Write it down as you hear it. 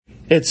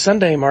It's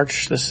Sunday,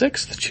 March the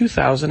 6th,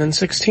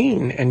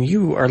 2016, and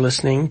you are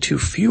listening to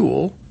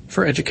Fuel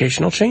for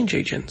Educational Change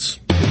Agents.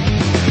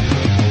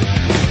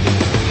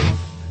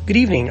 Good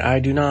evening. I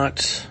do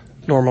not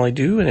normally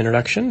do an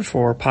introduction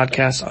for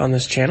podcasts on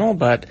this channel,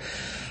 but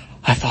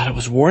I thought it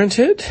was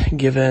warranted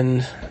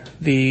given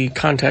the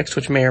context,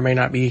 which may or may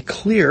not be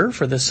clear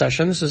for this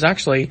session. This is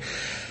actually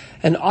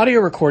an audio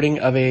recording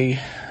of a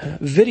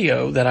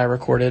video that I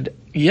recorded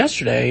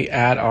yesterday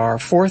at our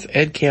 4th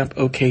Ed Camp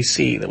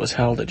OKC that was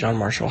held at John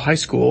Marshall High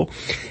School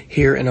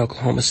here in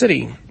Oklahoma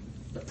City.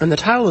 And the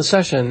title of the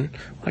session,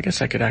 I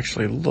guess I could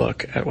actually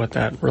look at what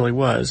that really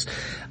was,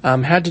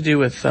 had to do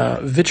with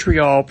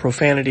vitriol,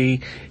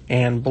 profanity,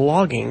 and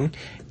blogging.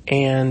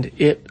 And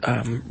it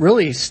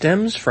really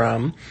stems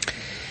from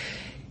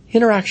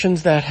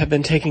interactions that have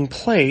been taking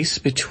place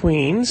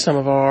between some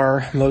of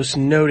our most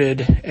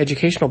noted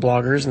educational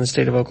bloggers in the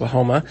state of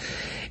Oklahoma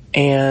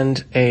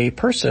and a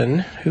person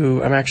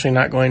who I'm actually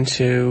not going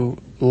to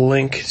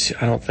link to,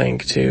 I don't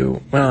think,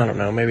 to, well, I don't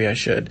know, maybe I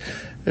should.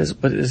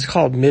 It's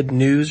called Mid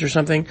News or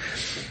something.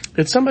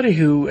 It's somebody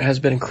who has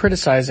been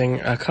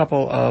criticizing a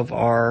couple of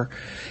our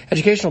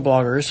educational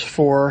bloggers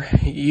for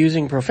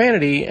using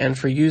profanity and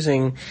for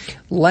using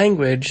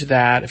language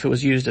that, if it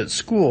was used at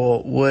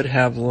school, would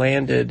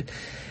land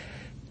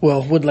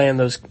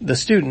the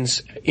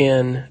students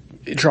in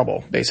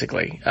trouble,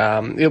 basically.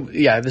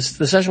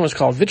 The session was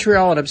called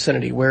Vitriol and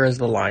Obscenity. Where is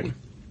the line?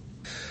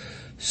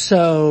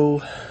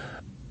 So,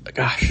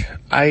 gosh,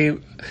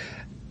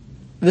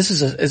 this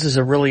is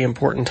a really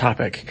important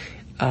topic.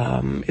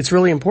 It's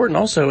really important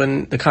also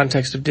in the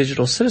context of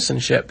digital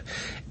citizenship,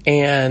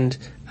 and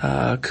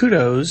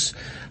kudos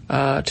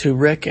to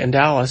Rick and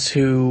Dallas,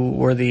 who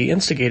were the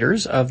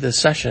instigators of this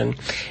session,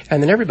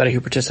 and then everybody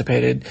who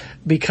participated,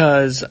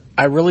 because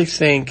I really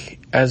think,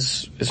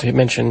 as we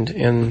mentioned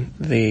in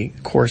the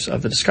course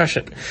of the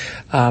discussion,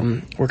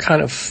 we're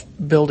kind of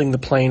building the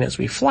plane as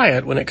we fly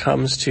it when it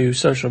comes to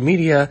social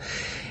media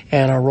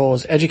and our role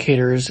as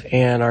educators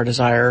and our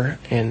desire,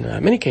 in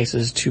many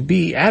cases, to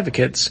be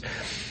advocates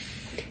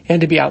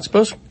and to be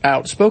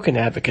outspoken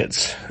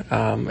advocates.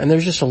 And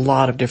there's just a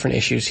lot of different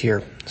issues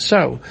here.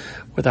 So,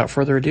 without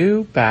further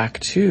ado, back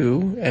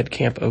to Ed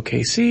Camp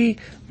OKC,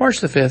 March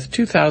the 5th,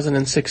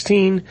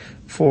 2016,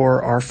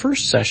 for our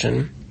first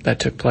session that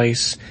took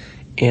place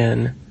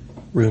in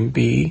Room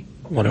B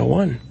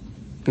 101.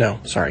 No,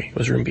 sorry, it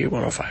was Room B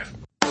 105.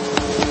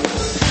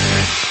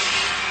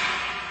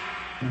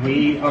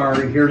 We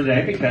are here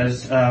today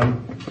because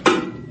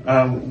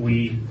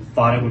we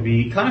thought it would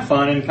be kind of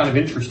fun and kind of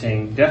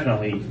interesting,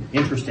 definitely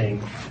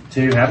interesting,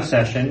 to have a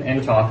session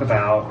and talk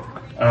about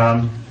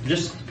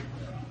just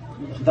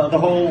the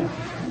whole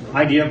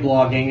idea of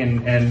blogging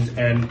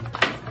and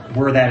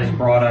where that has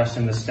brought us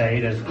in the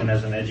state as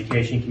an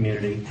education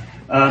community.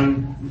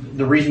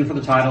 The reason for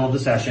the title of the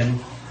session,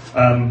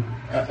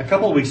 a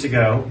couple of weeks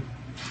ago,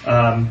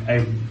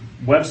 a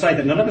website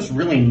that none of us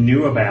really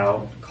knew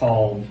about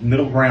called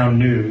Middle Ground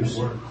News.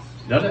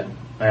 Does it?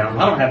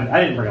 I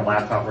didn't bring a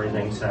laptop or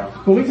anything, so.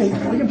 Well, we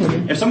can put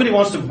it. If somebody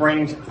wants to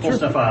pull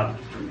stuff up.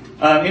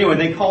 Anyway,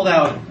 they called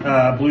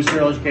out Blue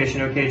Serial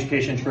Education, OK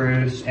Education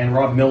Truths, and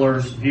Rob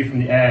Miller's View from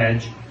the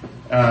Edge.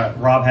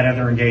 Rob had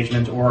other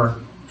engagements or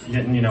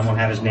didn't, want to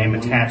have his name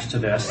attached to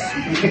this.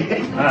 He's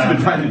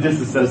been trying to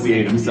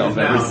disassociate himself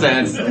ever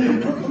since.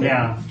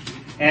 Yeah.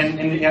 And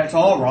it's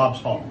all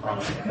Rob's fault,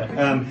 probably.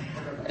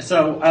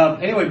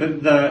 Anyway,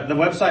 the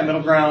website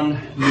Middle Ground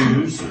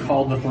News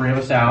called the three of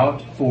us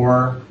out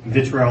for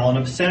vitriol and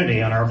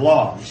obscenity on our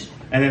blogs.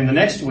 And then the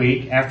next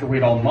week, after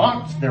we'd all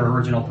mocked their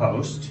original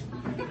post,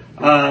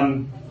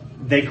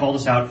 they called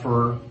us out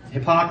for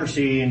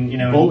hypocrisy and,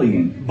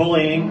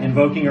 bullying,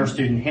 invoking our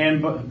student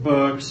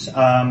handbooks,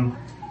 among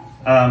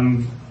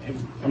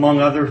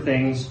other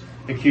things,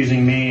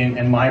 accusing me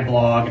and my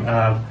blog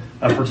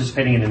of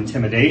participating in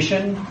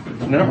intimidation.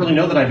 And I don't really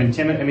know that I've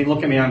intimidated. I mean,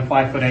 look at me, I'm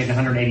 5'8" and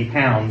 180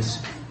 pounds,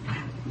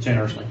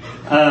 generously.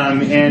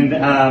 And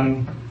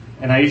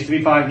I used to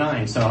be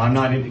 5'9", so I'm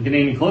not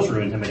getting any closer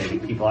to intimidating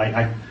people.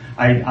 I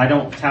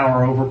don't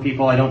tower over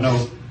people. I don't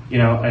know,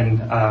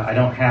 and I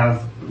don't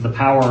have the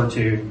power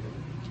to,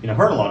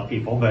 hurt a lot of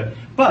people, but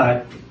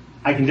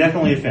I can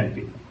definitely offend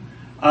people.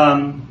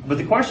 But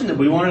the question that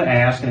we wanted to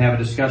ask and have a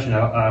discussion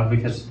of,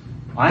 because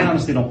I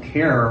honestly don't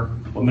care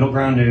what Middle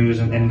Ground News,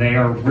 and they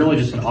are really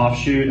just an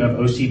offshoot of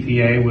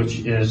OCPA, which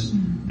is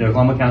the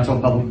Oklahoma Council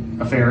of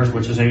Public Affairs,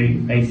 which is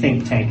a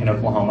think tank in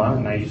Oklahoma,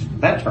 and I use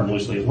that term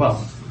loosely as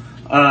well.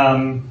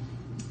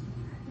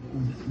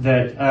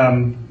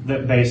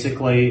 That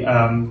basically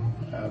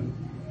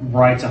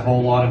writes a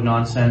whole lot of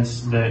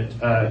nonsense that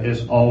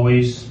is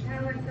always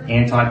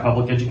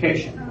anti-public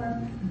education.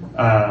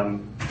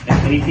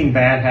 If anything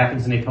bad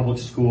happens in a public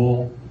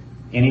school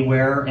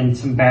anywhere, and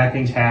some bad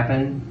things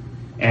happen,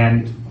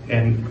 and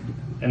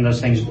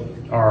those things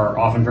are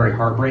often very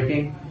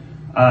heartbreaking,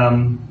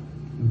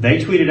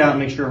 they tweet it out and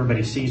make sure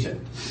everybody sees it,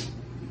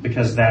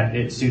 because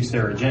it suits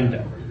their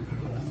agenda.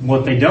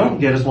 What they don't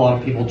get is a lot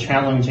of people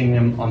challenging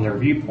them on their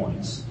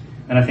viewpoints.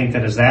 And I think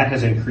that as that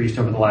has increased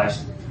over the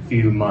last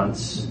few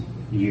months,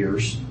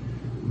 years,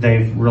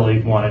 they've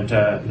really wanted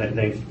to,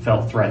 they've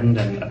felt threatened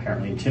and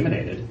apparently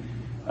intimidated.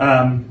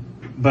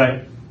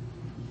 But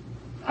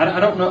I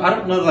don't know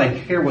that I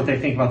care what they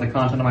think about the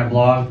content of my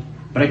blog,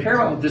 but I care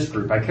about this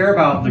group. I care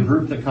about the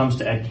group that comes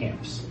to ed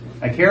camps.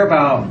 I care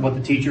about what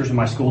the teachers in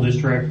my school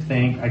district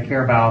think. I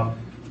care about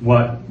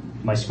what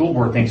my school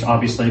board thinks,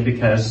 obviously,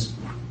 because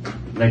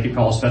they could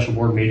call a special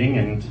board meeting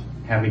and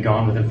have me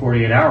gone within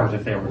 48 hours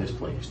if they were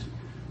displeased.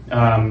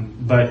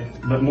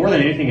 But more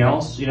than anything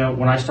else,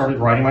 when I started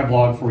writing my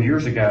blog 4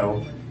 years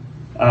ago,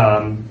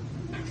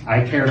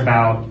 I cared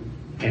about,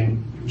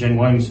 and Jen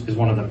Williams is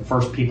one of the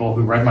first people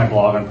who read my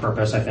blog on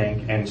purpose, I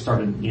think, and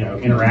started,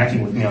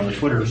 interacting with me on the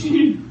Twitters.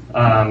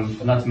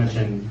 Not to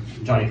mention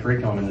Johnny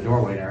Curriculum in the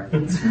doorway there.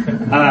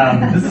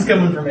 This is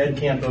coming from Ed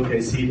Camp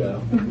OKC,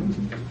 though.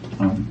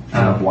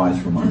 Wise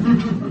for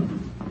mine.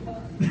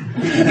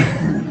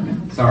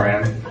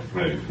 Sorry,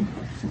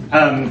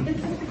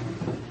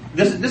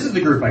 This is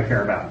the group I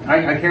care about.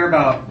 I care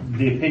about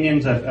the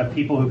opinions of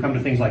people who come to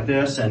things like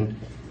this, and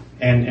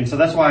so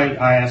that's why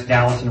I asked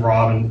Dallas and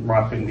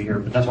Rob couldn't be here,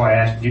 but that's why I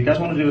asked, do you guys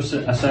want to do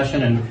a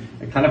session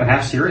and kind of a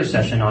half serious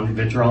session on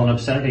vitriol and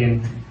obscenity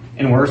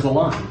and where's the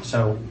line?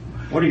 So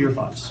what are your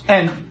thoughts?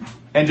 And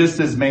just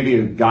as maybe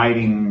a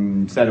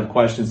guiding set of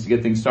questions to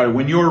get things started,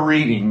 when you're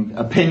reading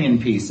opinion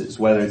pieces,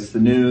 whether it's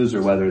the news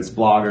or whether it's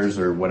bloggers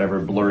or whatever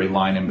blurry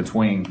line in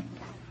between,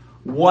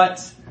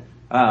 what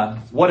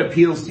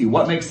appeals to you?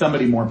 What makes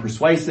somebody more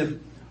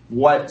persuasive?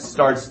 What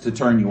starts to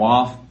turn you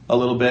off a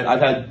little bit? I've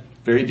had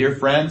very dear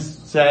friends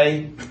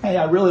say, hey,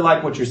 I really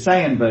like what you're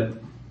saying, but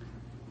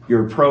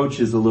your approach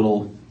is a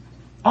little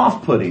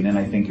off-putting and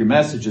I think your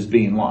message is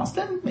being lost.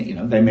 And,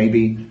 they may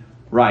be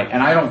right.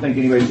 And I don't think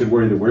anybody should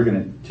worry that we're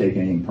going to take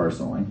anything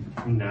personally.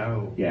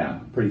 No. Yeah,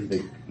 pretty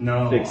thick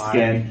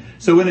skin.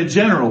 So in a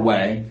general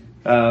way,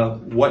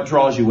 what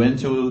draws you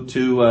into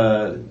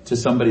to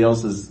somebody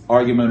else's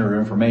argument or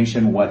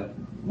information? What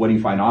do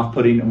you find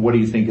off-putting, and what do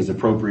you think is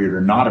appropriate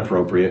or not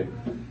appropriate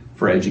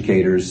for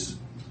educators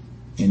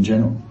in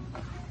general?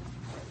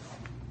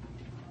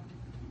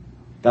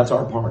 That's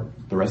our part.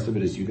 The rest of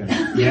it is you guys.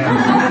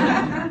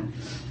 Yeah.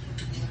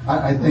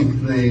 I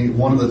think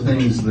one of the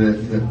things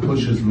that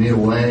pushes me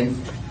away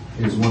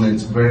is when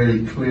it's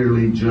very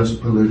clearly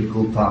just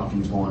political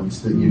talking points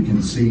that you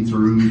can see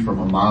through from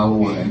a mile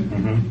away.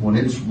 Mm-hmm. When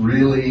it's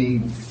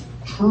really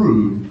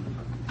true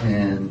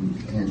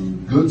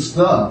and good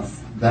stuff,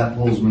 that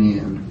pulls me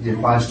in.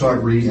 If I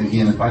start reading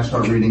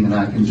and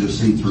I can just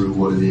see through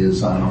what it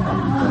is, I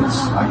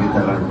get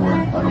that out of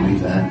work. I don't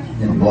need that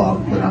in a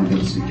blog, but I'm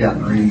going to seek out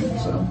and read.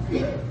 So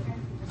you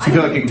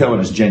feel like you can tell when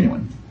it's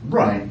genuine.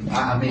 Right.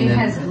 I mean,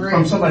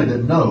 from somebody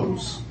that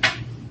knows.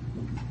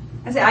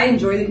 I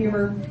enjoy the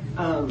humor,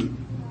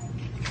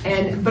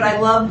 but I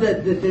love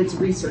that it's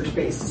research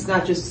based. It's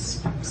not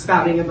just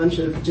spouting a bunch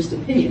of just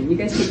opinion. You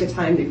guys take the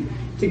time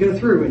to go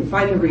through and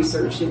find the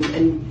research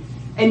and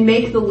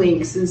make the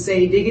links and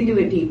say dig into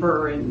it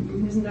deeper.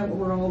 And isn't that what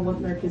we're all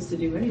wanting our kids to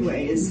do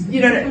anyway? Is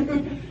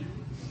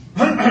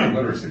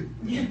Literacy.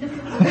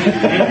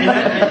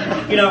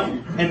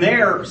 And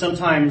there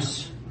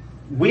sometimes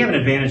we have an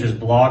advantage as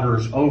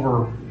bloggers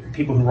over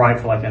people who write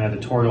for like an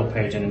editorial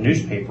page in a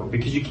newspaper,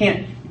 because you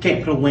can't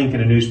put a link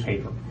in a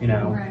newspaper,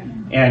 Right.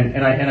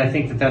 And I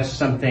think that's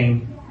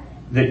something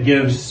that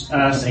gives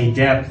us a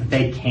depth that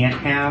they can't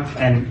have.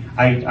 And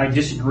I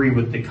disagree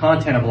with the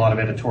content of a lot of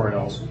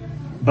editorials,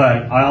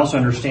 but I also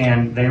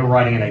understand they were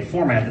writing in a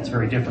format that's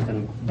very different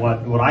than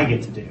what I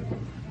get to do.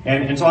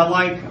 And so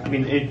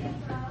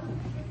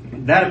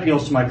that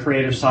appeals to my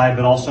creative side,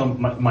 but also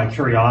my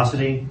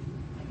curiosity.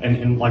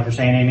 And like you're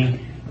saying, Amy,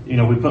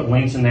 we put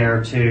links in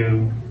there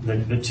to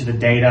the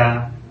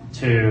data,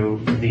 to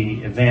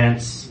the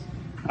events.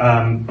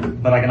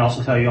 But I can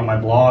also tell you on my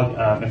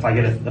blog, if I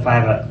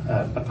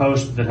have a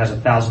post that has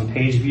 1,000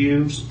 page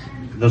views,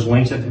 those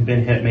links have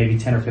been hit maybe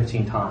 10 or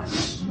 15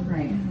 times.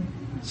 Right.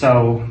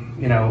 So,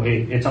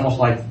 it's almost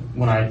like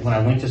when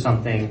I link to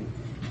something,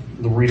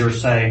 the readers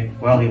say,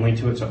 well, he linked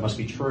to it, so it must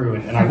be true.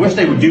 And I wish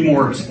they would do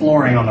more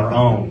exploring on their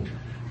own,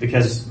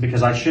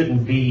 because I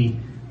shouldn't be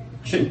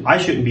seen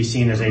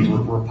as a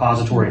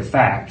repository of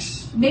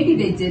facts. Maybe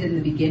they did in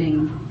the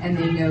beginning, and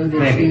they know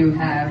that you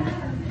have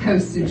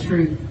posted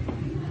truth.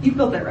 You've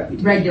built that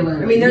reputation.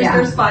 Regularly. I mean,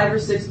 there's 5 or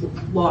 6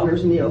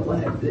 bloggers in the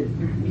Oklahoma that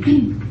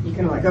you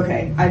kind of like,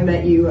 okay, I've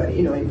met you,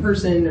 in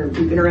person, or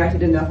we've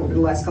interacted enough over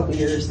the last couple of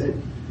years that,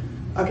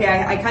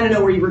 okay, I kind of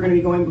know where you were going to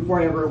be going before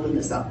I ever opened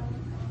this up.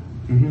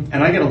 Mm-hmm.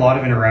 And I get a lot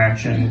of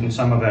interaction, and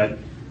some of it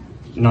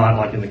not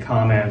like in the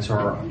comments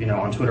or,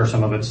 on Twitter,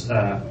 some of it's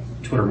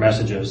Twitter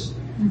messages.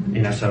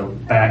 Mm-hmm. So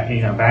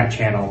back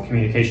channel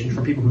communication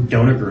from people who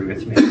don't agree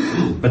with me,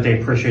 but they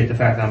appreciate the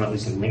fact that I'm at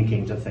least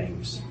linking to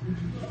things.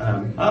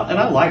 And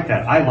I like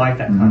that. I like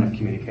that kind of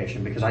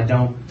communication, because I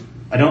don't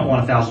want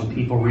 1,000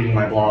 people reading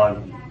my blog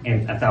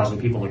and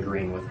 1,000 people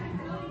agreeing with me.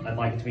 I'd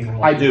like it to be more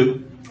like I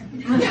do.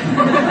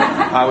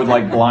 I would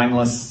like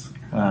blindless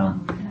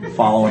blind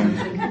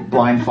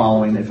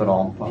following, if at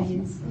all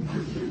possible.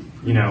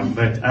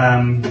 But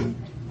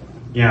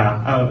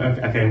Yeah. Oh,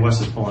 okay. Wes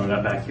is pulling it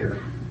up back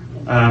here.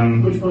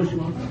 Which post you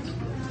want?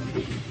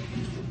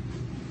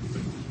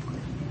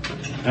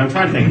 I'm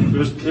trying to think.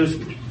 It was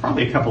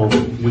probably a couple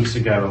of weeks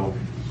ago,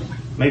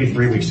 maybe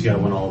 3 weeks ago,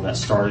 when all of that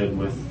started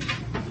with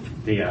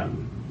the.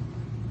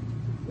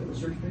 The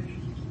search page.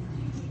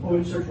 Oh,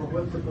 you search for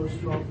what? The post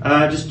you want?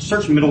 Just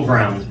search Middle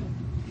Ground,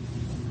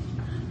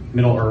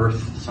 Middle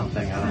Earth,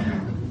 something. I don't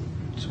know.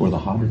 It's where the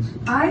hobbits.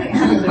 I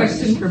have a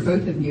question for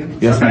both of you.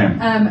 Yes,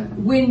 ma'am.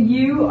 When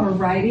you are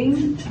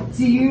writing,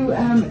 do you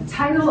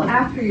title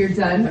after you're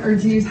done, or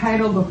do you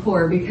title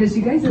before? Because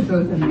you guys are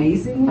both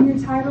amazing in your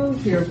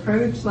titles. Your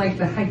approach, like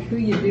the haiku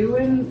you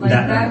doing, like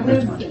that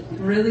was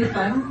really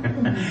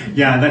fun.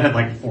 Yeah, that had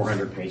like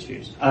 400 page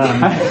views.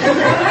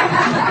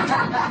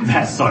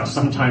 That sucks.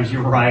 Sometimes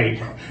you're right,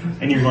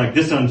 and you're like,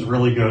 this sounds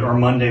really good. Or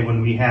Monday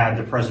when we had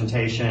the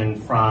presentation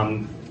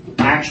from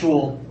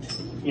actual,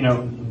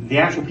 the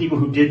actual people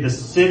who did the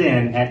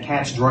sit-in at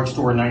Catch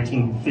Drugstore in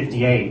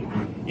 1958,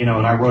 and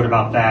I wrote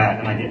about that,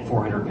 and I get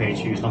 400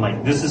 page views. And I'm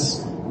like, this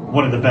is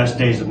one of the best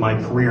days of my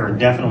career, and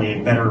definitely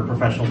a better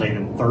professional day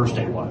than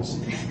Thursday was,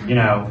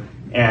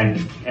 and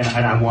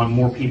I want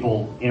more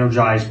people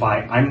energized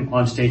by, I'm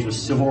on stage with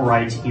civil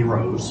rights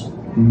heroes,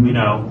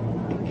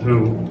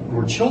 who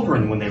were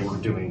children when they were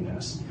doing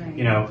this,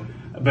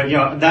 but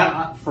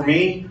that, for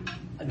me,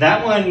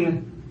 that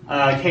one,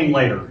 came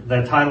later.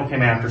 The title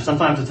came after.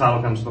 Sometimes the title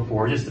comes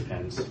before. It just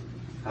depends.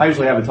 I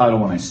usually have a title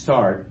when I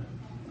start,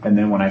 and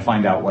then when I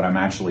find out what I'm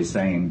actually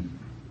saying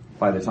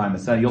by the time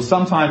it's done. You'll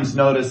sometimes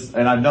notice,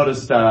 and I've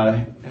noticed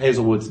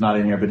Hazelwood's not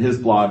in here, but his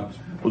blog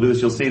will do this.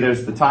 You'll see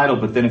there's the title,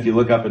 but then if you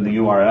look up in the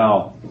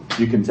URL,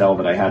 you can tell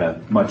that I had a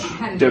much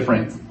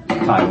different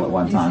title at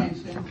one time.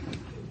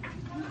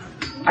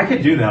 I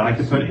could do that. I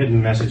could put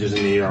hidden messages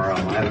in the URL.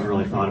 I haven't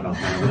really thought about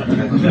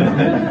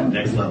that.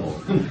 Next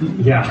level.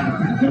 Yeah.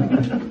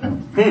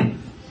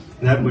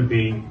 That would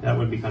be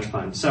kind of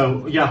fun.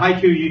 So yeah,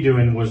 haiku you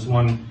doing was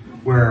one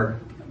where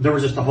there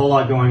was just a whole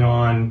lot going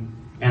on,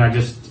 and I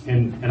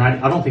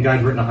don't think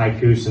I'd written a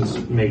haiku since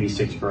maybe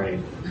 6th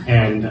grade,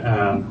 and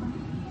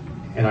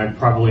I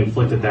probably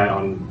inflicted that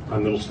on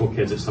middle school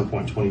kids at some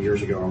point 20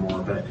 years ago or more.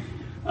 But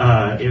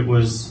it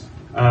was.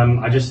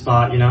 I just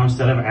thought,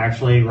 instead of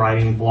actually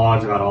writing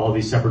blogs about all of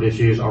these separate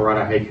issues, I'll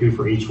write a haiku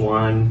for each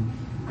one,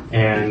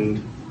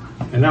 and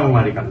that one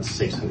might have gotten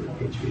 600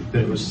 page views,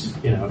 but it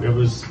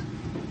was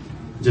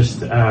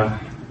just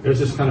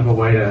kind of a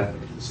way to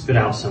spit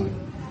out some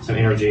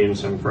energy and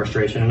some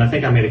frustration, and I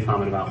think I made a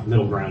comment about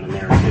middle ground in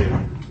there too.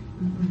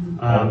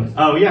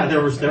 Oh yeah,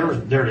 there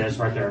it is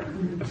right there.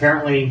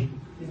 Apparently,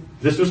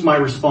 this was my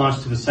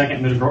response to the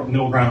second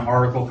middle ground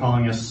article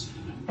calling us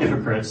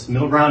hypocrites.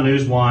 Middle ground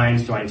news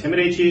whines. Do I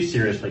intimidate you?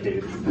 Seriously,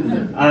 dude.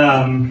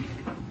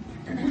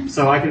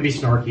 So I can be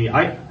snarky.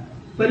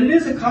 But it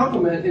is a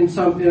compliment in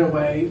a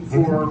way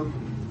for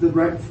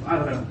I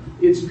don't know.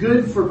 It's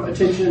good for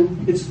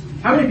attention.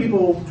 How many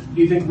people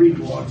do you think read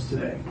blogs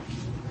today?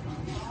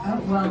 Oh,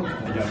 well.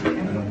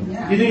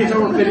 Do you think it's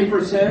over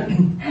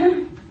 50%?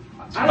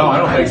 I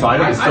don't think so. I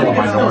think it's still a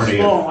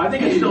minority. I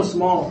think it's still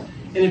small.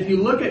 And if you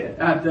look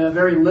at the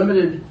very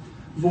limited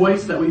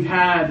voice that we've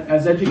had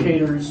as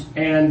educators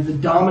and the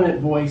dominant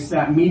voice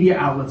that media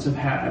outlets have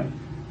had,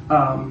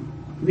 I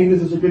think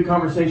this is a good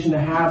conversation to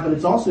have, but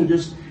it's also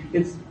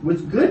it's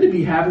good to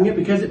be having it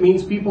because it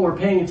means people are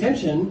paying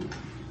attention.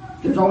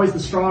 There's always the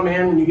straw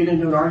man when you get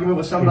into an argument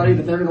with somebody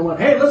that they're going to want,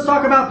 hey, let's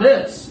talk about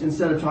this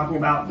instead of talking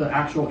about the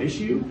actual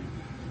issue.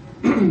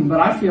 But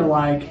I feel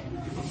like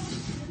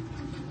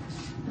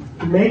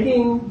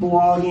making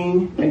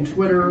blogging and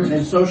Twitter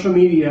and social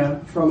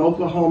media from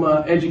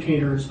Oklahoma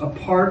educators a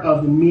part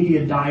of the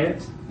media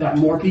diet that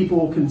more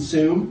people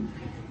consume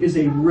is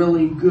a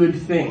really good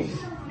thing.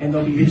 And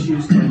there'll be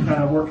issues to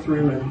kind of work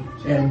through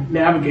and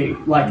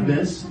navigate like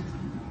this.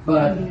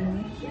 But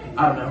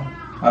I don't know.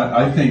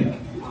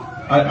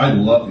 I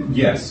love,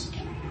 yes.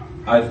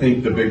 I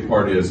think the big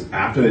part is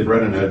after they've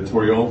read an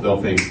editorial,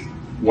 they'll think,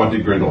 what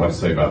did Grindle have to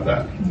say about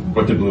that?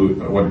 What did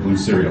Blue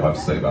Cereal have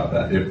to say about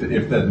that?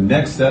 If the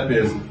next step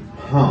is,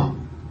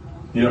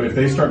 if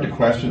they start to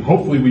question,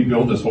 hopefully we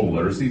build this whole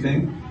literacy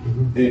thing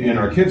in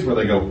our kids where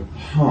they go,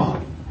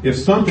 if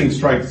something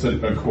strikes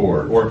a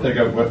chord, or if they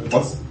go,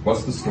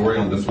 what's the story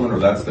on this one, or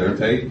that's their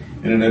take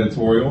in an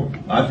editorial,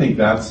 I think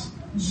that's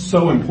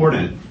so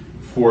important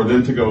for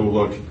them to go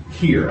look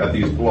here at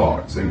these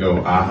blogs and go,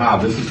 aha,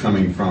 this is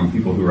coming from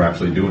people who are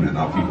actually doing it,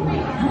 not people who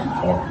are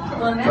talking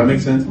about it. Does that make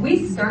sense?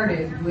 We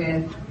started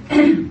with,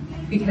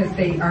 because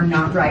they are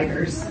not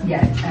writers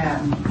yet,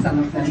 some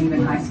of them,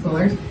 even high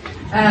schoolers,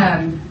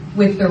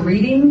 with the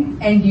reading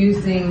and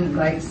using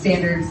like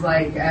standards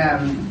like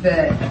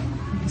the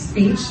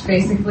speech,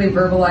 basically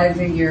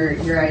verbalizing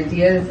your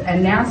ideas,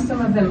 and now some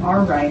of them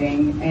are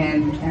writing,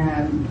 and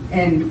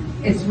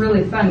it's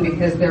really fun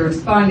because they're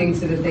responding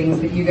to the things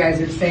that you guys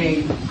are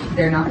saying.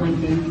 They're not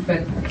linking,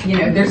 but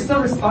they're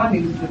still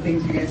responding to the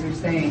things you guys are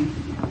saying.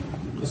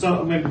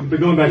 So, but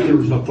going back to the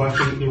original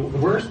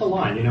question, where's the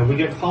line? We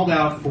get called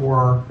out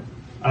for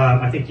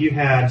I think you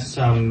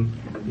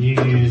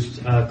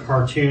used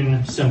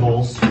cartoon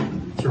symbols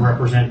to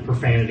represent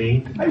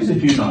profanity. I use a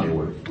few naughty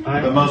words,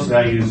 but mostly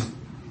I use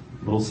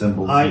little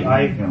symbols.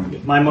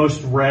 My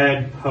most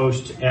read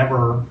post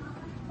ever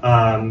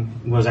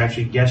was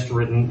actually guest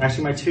written.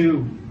 Actually,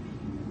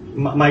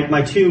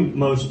 my two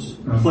most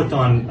clicked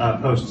on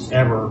posts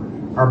ever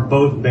are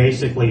both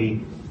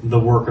basically the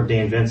work of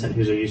Dan Vincent,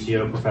 who's a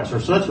UCO professor.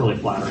 So that's really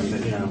flattering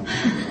that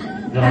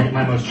that I get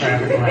my most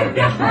traffic when I have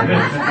guest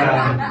writers.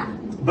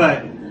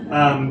 But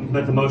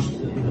the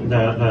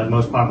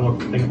most popular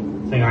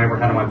thing I ever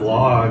had on my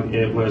blog,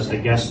 it was a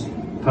guest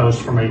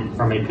post from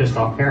a pissed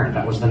off parent.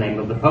 That was the name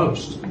of the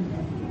post,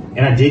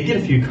 and I did get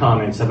a few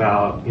comments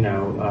about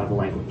the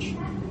language.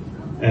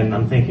 And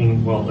I'm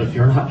thinking, well, if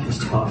you're not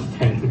pissed off,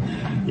 then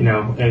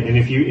and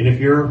if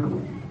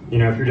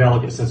your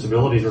delicate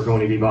sensibilities are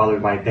going to be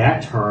bothered by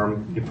that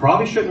term, you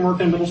probably shouldn't work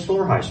in middle school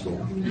or high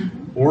school,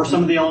 or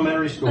some of the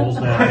elementary schools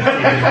that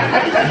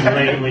I've seen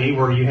lately,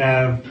 where you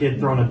have kid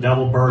throwing a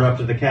double bird up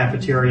to the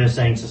cafeteria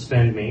saying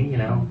 "suspend me,"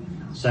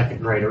 second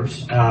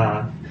graders.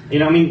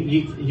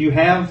 You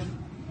have,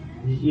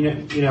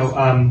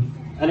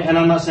 and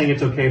I'm not saying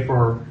it's okay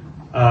for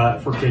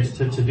kids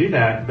to do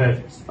that,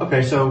 but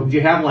okay, so do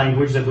you have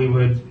language that we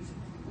would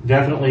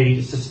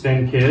definitely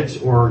suspend kids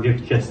or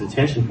give kids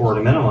detention for at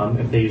a minimum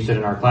if they used it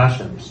in our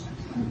classrooms?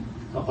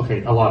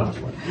 Okay, a lot of us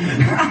would.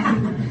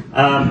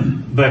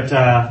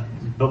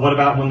 But what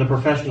about when the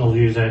professionals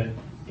use it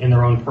in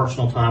their own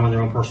personal time on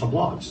their own personal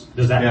blogs?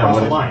 Does that cross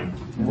the line?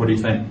 What do you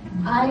think?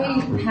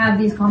 I have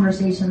these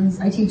conversations.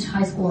 I teach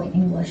high school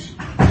English.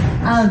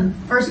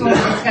 First of all, we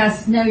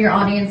discuss know your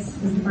audience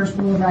is the first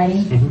rule of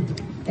writing.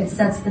 Mm-hmm. It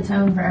sets the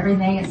tone for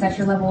everything. It sets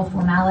your level of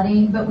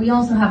formality. But we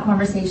also have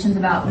conversations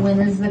about when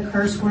is the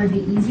curse word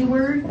the easy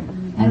word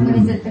and when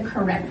is it the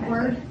correct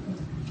word.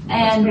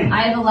 And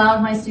I've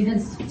allowed my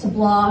students to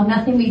blog.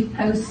 Nothing we've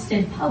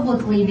posted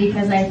publicly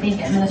because I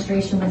think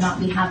administration would not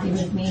be happy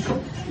with me.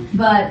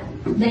 But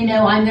they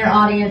know I'm their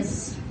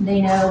audience. They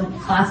know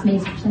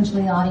classmates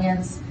potentially the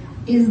audience.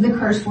 Is the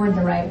curse word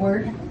the right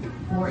word?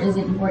 Or is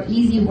it more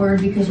easy word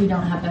because you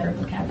don't have better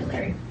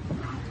vocabulary?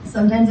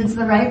 Sometimes it's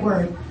the right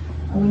word.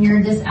 When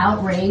you're this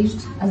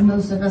outraged, as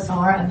most of us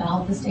are,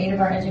 about the state of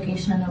our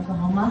education in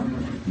Oklahoma,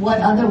 what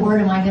other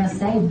word am I going to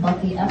say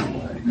but the F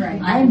word?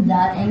 Right. I am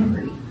that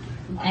angry.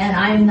 And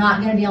I'm not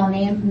going to be all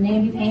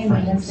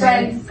namby-pamby and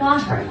say,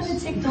 gosh, I'm kind of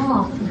ticked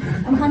off.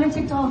 I'm kind of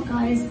ticked off,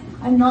 guys.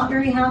 I'm not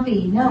very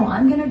happy. No,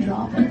 I'm going to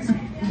drop it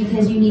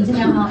because you need to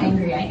know how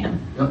angry I am.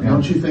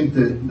 Don't you think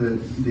that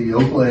the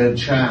Oklahoma Ed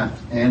chat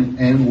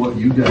and what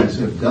you guys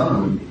have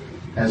done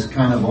has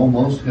kind of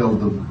almost held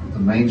the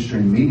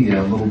mainstream media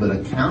a little bit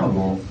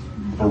accountable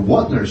for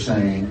what they're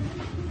saying,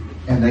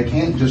 and they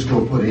can't just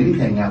go put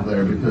anything out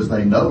there because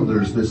they know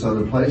there's this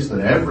other place that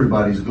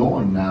everybody's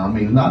going now. I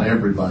mean, not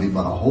everybody,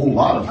 but a whole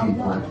lot of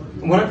people.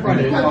 What I'm trying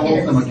to kind of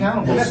hold them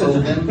accountable. So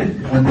then,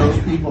 when those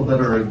people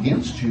that are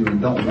against you and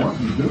don't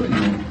want you doing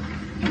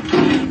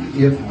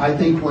it, I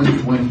think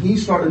when he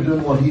started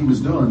doing what he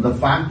was doing, the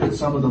fact that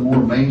some of the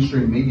more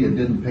mainstream media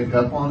didn't pick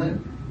up on it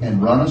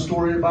and run a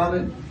story about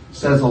it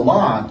says a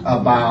lot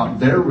about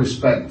their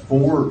respect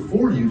for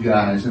you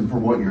guys and for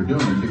what you're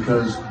doing,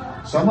 because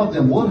some of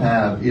them would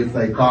have if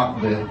they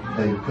thought that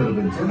they could have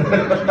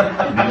intimidated you.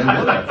 I mean, they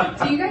would have.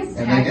 Do you guys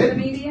tag the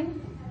media?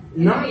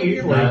 Not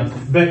usually,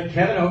 but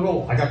Kevin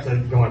Ogle, I got to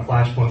go on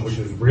Flashpoint, which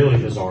was really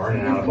bizarre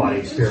and an out-of-body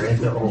experience.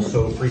 They're all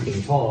so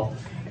freaking tall.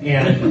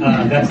 And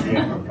that's the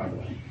effort, by the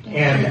way.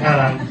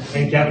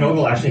 And Kevin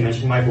Ogle actually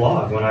mentioned my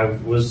blog when I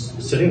was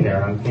sitting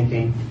there. I'm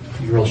thinking,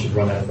 you really should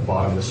run that at the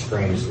bottom of the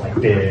screen, just like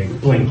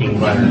big, blinking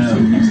letters,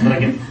 so that I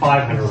get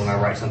 500 when I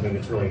write something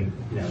that's really,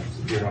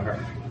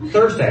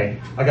 Thursday,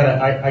 I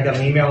got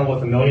an email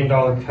with $1 million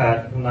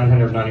cut,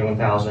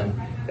 $991,000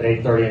 at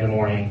 8:30 in the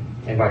morning,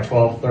 and by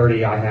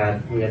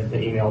 12:30 we had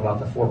the email about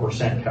the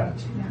 4% cut.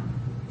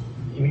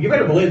 Yeah. You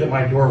better believe that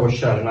my door was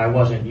shut and I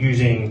wasn't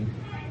using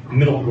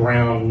middle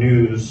ground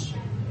news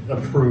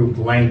approved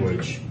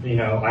language.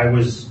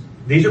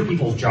 These are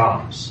people's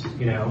jobs,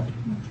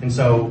 and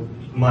so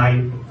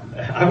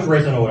I was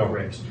raised on oil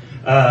rigs.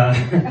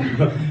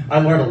 I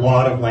learned a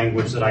lot of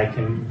language that I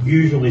can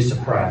usually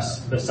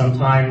suppress, but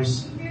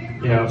sometimes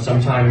I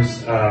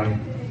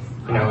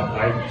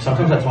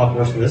talk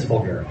worse than this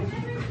vulgarity.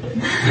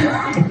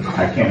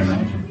 I can't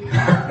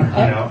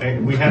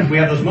imagine. We have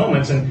those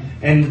moments,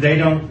 and they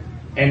don't,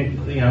 and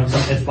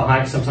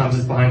sometimes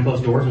it's behind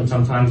closed doors, and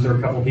sometimes there are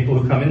a couple of people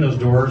who come in those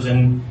doors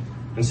and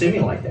see me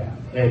like that,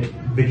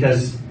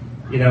 because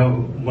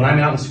when I'm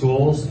out in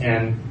schools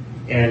and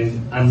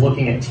I'm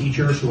looking at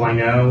teachers who I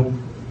know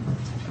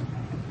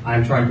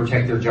I'm trying to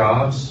protect their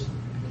jobs,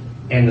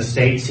 and the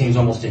state seems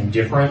almost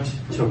indifferent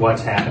to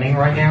what's happening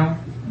right now.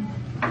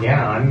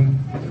 Yeah, I'm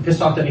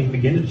pissed off that I even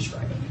begin to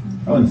describe it.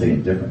 I wouldn't say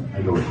indifferent.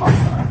 I go with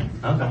hostile.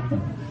 Okay.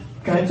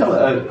 Can I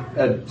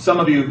tell some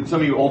of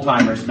you old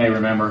timers may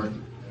remember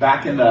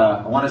back in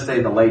I want to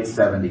say the late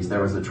 70s,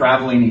 there was a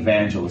traveling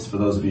evangelist. For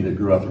those of you that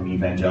grew up in the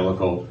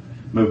evangelical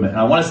movement,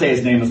 and I want to say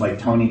his name was like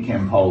Tony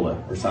Campola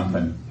or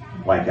something.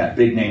 like that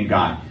big name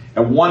guy.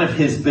 And one of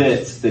his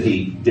bits that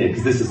he did,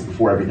 because this is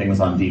before everything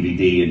was on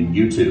DVD and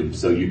YouTube,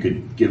 so you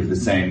could give the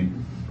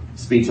same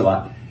speech a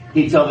lot.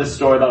 He'd tell this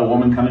story about a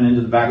woman coming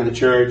into the back of the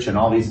church and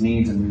all these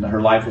needs, and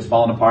her life was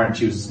falling apart, and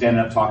she was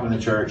standing up talking to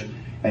the church,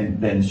 and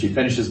then she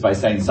finishes by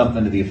saying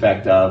something to the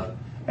effect of,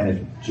 and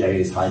if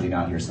Jay is hiding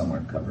out here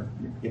somewhere, cover.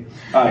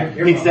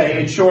 He'd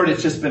say, in short,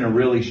 it's just been a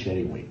really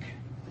shitty week.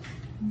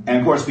 And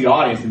of course the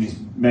audience in these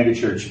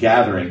megachurch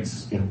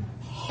gatherings,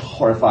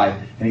 horrified,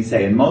 and he'd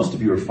say, and most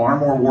of you are far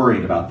more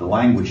worried about the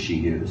language she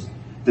used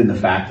than the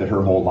fact that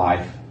her whole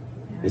life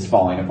is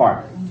falling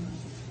apart.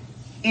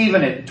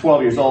 Even at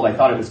 12 years old, I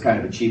thought it was kind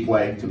of a cheap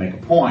way to make a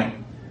point,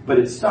 but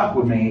it stuck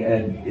with me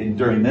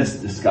during this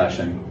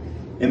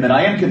discussion, in that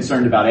I am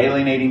concerned about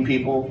alienating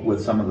people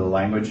with some of the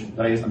language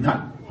that I use. I'm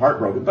not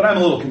heartbroken, but I'm a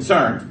little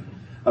concerned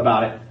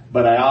about it.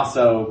 But I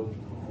also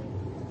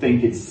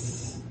think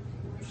it's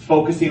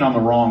focusing on the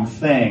wrong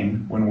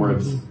thing when we're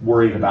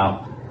worried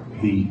about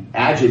the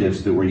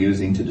adjectives that we're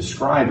using to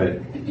describe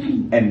it,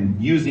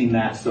 and using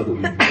that so that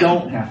we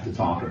don't have to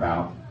talk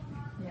about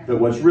that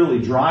what's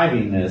really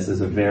driving this is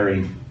a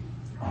very,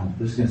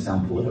 this is going to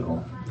sound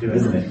political,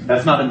 isn't it?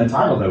 That's not in the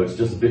title though, it's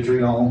just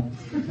vitriol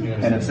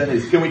and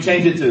obscenities. Can we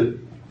change it to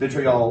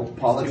vitriol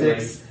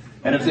politics?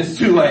 And if it's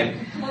too late.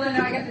 Well,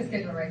 no, I got the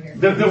schedule right here.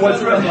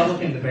 What's really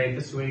Republican debate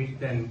this week,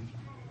 then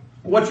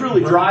what's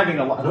really driving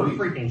a lot, we're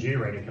freaking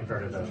G-rated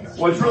compared to those guys.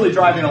 What's really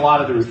driving a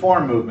lot of the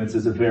reform movements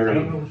is a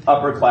very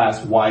upper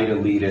class, white,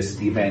 elitist,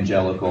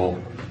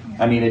 evangelical.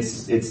 I mean,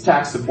 it's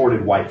tax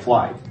supported white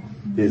flight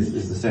is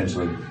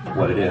essentially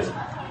what it is,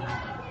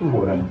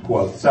 quote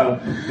unquote. So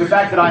the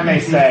fact that I may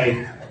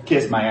say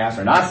kiss my ass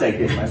or not say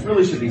kiss my ass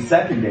really should be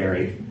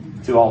secondary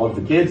to all of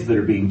the kids that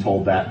are being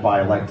told that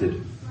by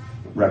elected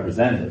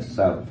representatives.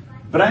 So,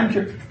 but I'm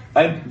curious.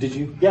 Did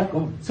you? Yeah, go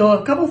ahead. So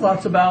a couple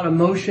thoughts about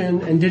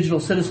emotion and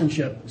digital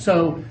citizenship.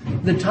 So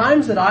the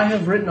times that I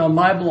have written on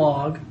my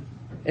blog,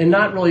 and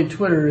not really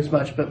Twitter as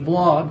much, but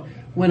blog,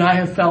 when I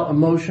have felt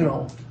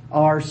emotional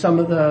are some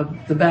of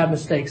the bad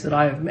mistakes that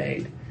I have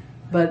made.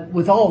 But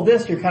with all of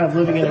this, you're kind of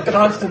living in a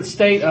constant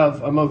state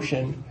of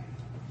emotion.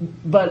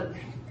 But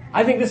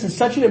I think this is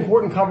such an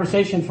important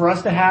conversation for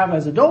us to have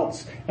as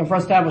adults and for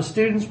us to have with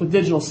students with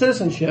digital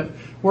citizenship.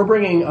 We're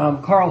bringing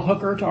Carl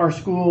Hooker to our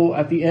school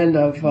at the end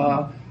of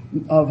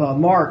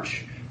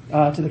March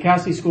to the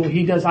Cassidy School.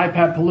 He does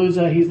iPad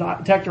Palooza. He's the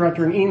tech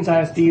director in Eanes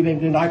ISD. They've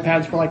been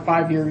iPads for like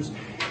 5 years.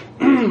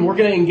 We're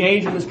going to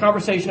engage in this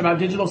conversation about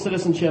digital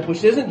citizenship,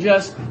 which isn't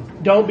just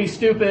don't be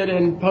stupid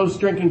and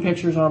post drinking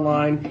pictures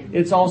online.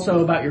 It's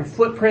also about your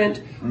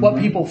footprint, what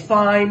people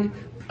find.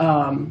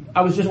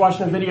 I was just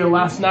watching a video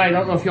last night. I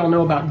don't know if y'all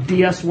know about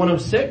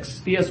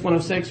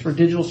DS106 for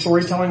Digital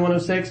Storytelling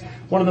 106,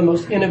 one of the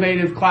most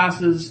innovative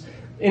classes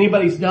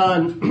anybody's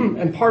done.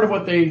 And part of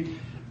what they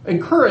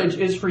encourage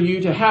is for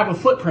you to have a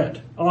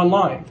footprint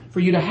online, for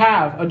you to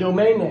have a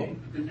domain name.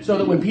 So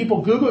that when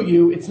people Google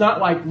you, it's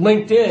not like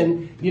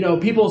LinkedIn,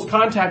 people's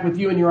contact with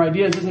you and your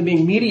ideas isn't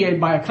being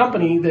mediated by a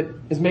company that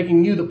is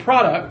making you the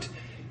product.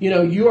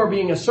 You are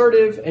being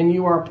assertive and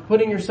you are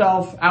putting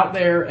yourself out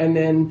there, and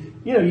then,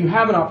 you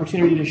have an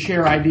opportunity to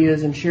share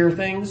ideas and share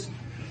things.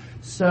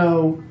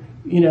 So,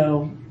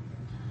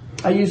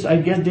 I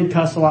did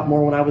cuss a lot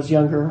more when I was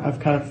younger. I've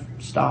kind of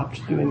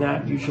stopped doing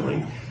that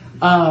usually.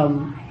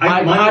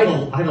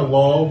 I had a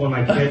lull when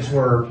my kids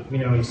were,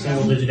 in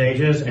single-digit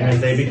ages, and as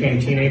they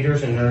became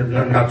teenagers, and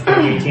they're now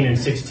 20, 18, and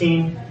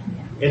 16,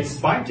 it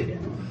spiked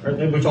again,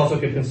 which also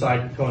could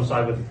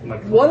coincide with my.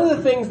 One of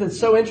the things that's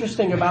so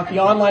interesting about the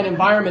online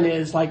environment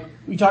is, like,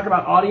 we talk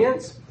about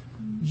audience.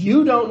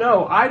 You don't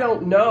know. I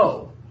don't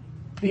know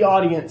the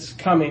audience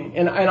coming,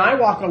 and I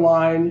walk a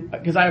line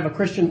because I have a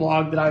Christian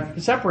blog that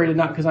I've separated,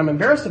 not because I'm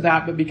embarrassed of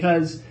that, but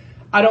because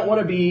I don't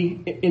want to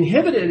be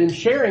inhibited in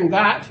sharing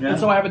that, and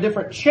so I have a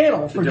different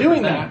channel for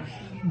doing that.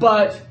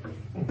 But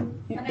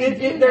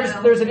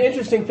there's an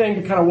interesting thing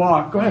to kind of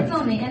walk. Go ahead. It's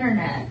on the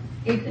internet.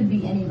 It could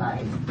be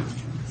anybody.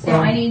 So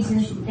I need to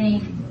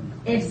think,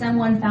 if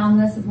someone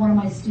found this, if one of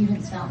my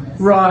students found this,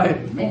 right?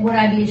 Would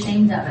I be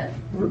ashamed of it?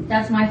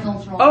 That's my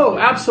filter. Oh,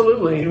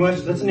 absolutely.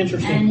 That's an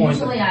interesting and point.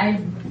 Usually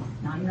I'm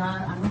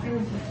okay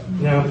with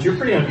it. No, but you're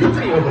pretty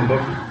open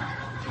book.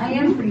 I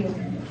am pretty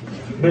open.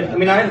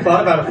 But I hadn't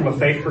thought about it from a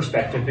faith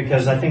perspective,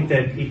 because I think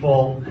that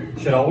people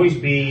should always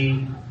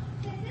be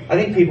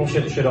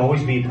should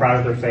always be proud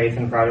of their faith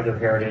and proud of their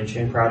heritage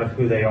and proud of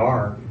who they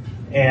are.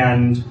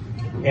 And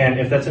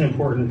if that's an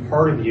important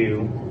part of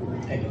you,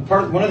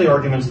 one of the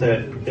arguments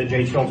that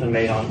Jay Chilton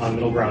made on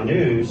Middle Ground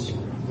News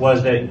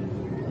was that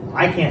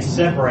I can't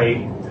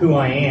separate who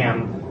I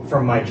am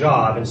from my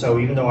job. And so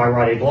even though I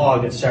write a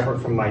blog that's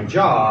separate from my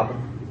job,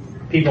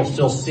 people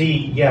still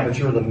see, but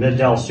you're the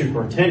Mid-Del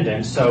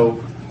superintendent,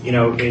 so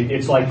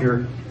it's like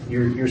you're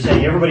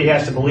saying everybody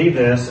has to believe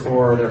this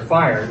or they're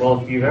fired.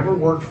 Well, if you've ever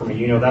worked for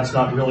me, that's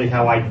not really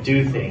how I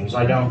do things.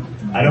 I don't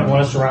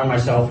want to surround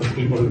myself with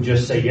people who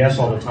just say yes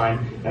all the time.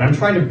 And I'm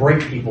trying to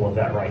break people of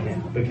that right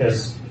now,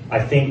 because I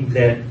think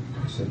that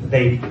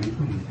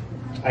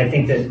I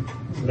think that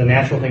the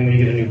natural thing when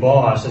you get a new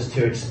boss is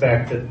to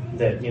expect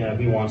that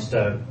he wants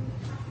to,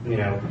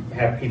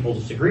 have people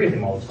disagree with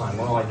him all the time.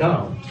 Well, I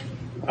don't.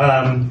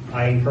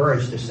 I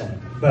encourage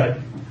dissent, but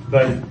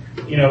it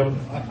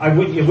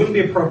wouldn't be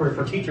appropriate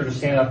for a teacher to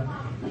stand up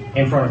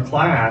in front of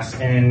class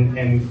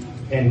and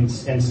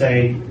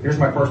say, here's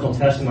my personal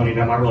testimony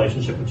about my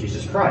relationship with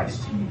Jesus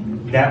Christ.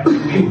 That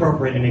would be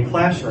appropriate in a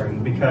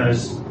classroom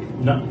because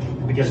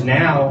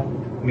now,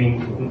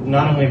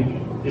 not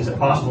only is it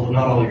possible that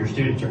not all of your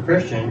students are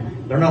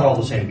Christian, they're not all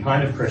the same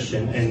kind of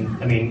Christian, and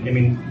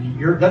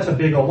that's a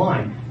big old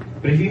line.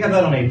 But if you have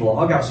that on a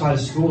blog outside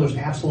of school, there's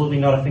absolutely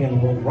not a thing in the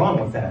world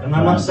wrong with that. And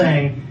I'm not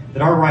saying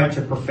that our right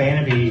to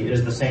profanity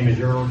is the same as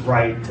your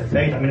right to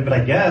faith. But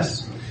I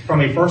guess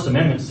from a First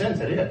Amendment sense,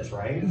 it is,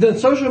 right? The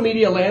social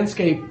media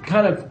landscape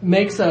kind of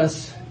makes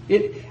us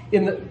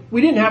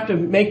we didn't have to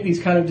make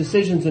these kind of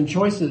decisions and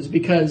choices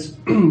because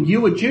you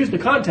would choose the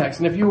context.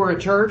 And if you were at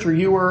church or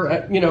you were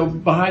at,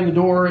 behind the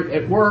door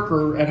at work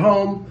or at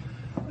home,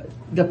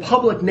 the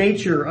public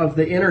nature of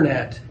the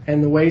internet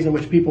and the ways in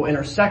which people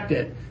intersect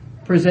it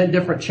present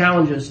different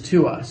challenges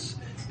to us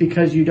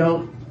because you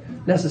don't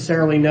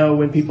necessarily know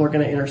when people are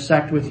going to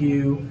intersect with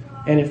you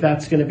and if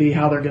that's going to be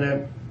how they're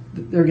going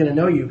to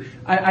know you.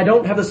 I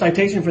don't have the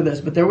citation for this,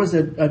 but there was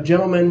a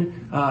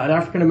gentleman, an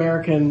African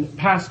American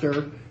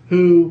pastor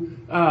who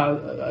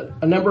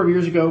a number of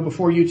years ago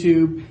before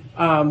YouTube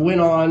went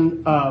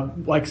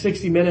on like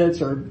 60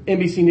 Minutes or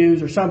NBC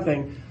News or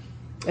something,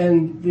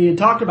 and he had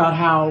talked about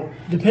how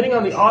depending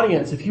on the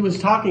audience, if he was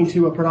talking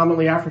to a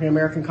predominantly African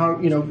American,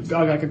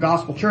 like a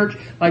gospel church,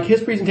 like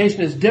his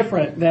presentation is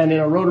different than in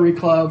a Rotary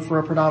Club for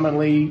a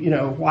predominantly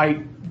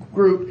white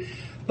group.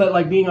 But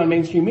like being on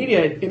mainstream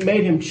media, it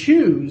made him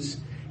choose,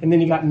 and then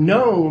he got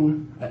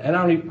known. And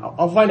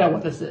I'll find out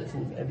what this is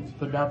and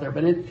put it out there.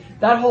 But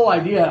that whole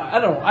idea, I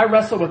don't know. I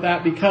wrestle with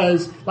that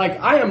because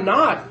I am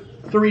not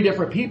three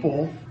different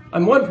people.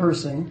 I'm one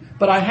person,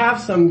 but I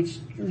have some,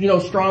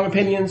 strong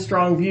opinions,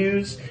 strong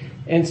views.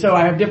 And so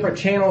I have different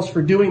channels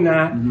for doing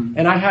that. Mm-hmm.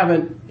 And I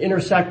haven't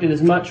intersected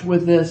as much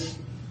with this,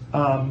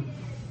 because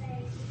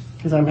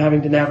I'm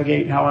having to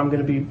navigate how I'm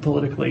going to be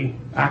politically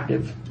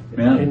active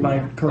in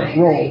my current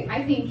role.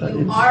 I think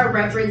you are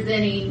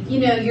representing,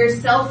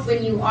 yourself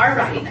when you are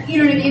writing that. You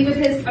know what I mean?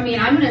 Because, I'm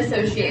going to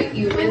associate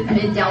you with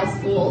mid-Del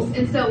schools.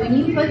 And so when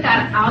you put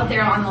that out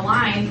there on the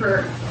line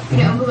for,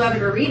 whoever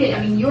to read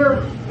it,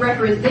 you're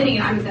representing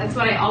it. That's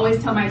what I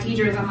always tell my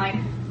teachers. I'm like,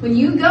 when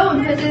you go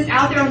and put this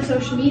out there on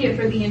social media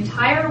for the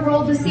entire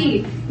world to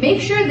see,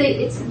 make sure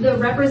that it's the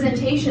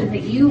representation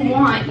that you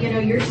want,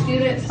 your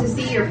students to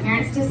see, your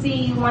parents to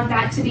see. You want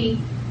that to be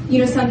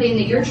something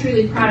that you're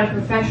truly proud of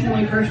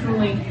professionally,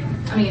 personally,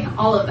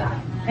 all of that.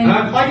 And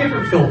I apply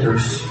different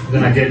filters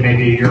than I did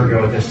maybe a year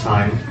ago at this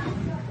time.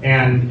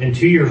 And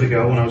 2 years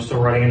ago when I was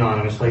still writing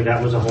anonymously,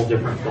 that was a whole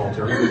different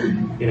filter,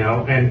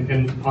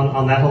 and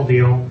on that whole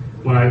deal,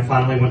 when I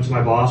finally went to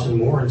my boss and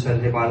more and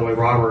said, hey, by the way,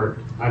 Robert,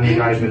 I know you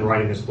guys have been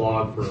writing this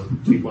blog for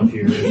 2+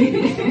 years.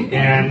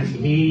 And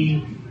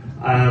he,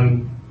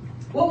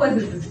 what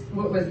did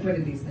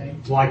he say?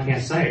 Well, I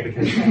can't say it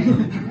because it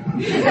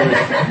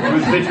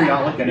was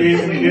vitriolic and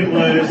it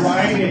was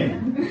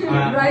writing.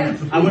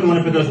 I wouldn't want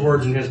to put those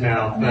words in his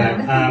mouth, but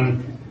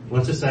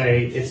let's just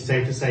say it's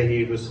safe to say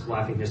he was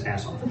laughing his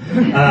ass off.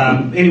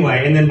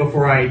 Anyway, and then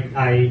before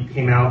I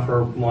came out,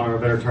 for want of a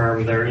better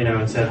term, there,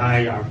 and said,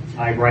 hi,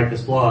 I write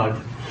this blog.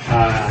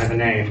 I have a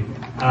name.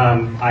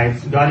 I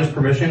got his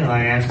permission and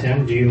I asked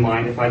him, do you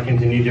mind if I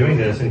continue doing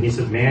this? And he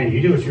said, man,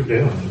 you do what you're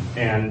doing.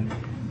 And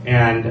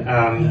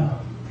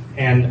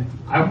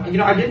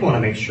I did want to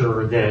make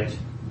sure that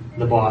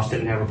the boss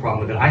didn't have a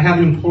problem with it. I have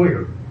an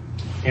employer,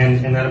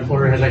 and that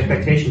employer has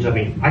expectations of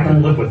me. I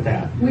can live with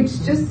that.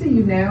 Which, just so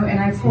you know, and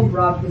I told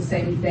Rob the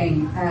same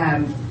thing,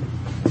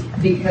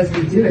 because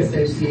we do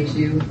associate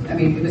you.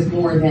 It was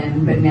more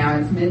then, but now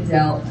it's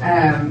mid-Del,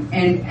 and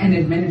an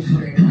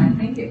administrator. I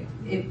think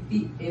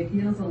it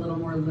feels a little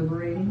more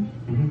liberating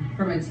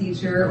from a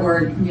teacher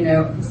or,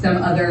 some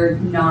other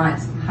not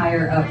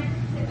higher up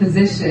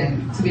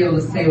position to be able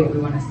to say what we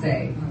want to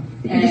say.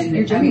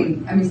 And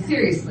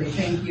seriously,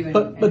 thank you.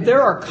 But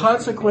there are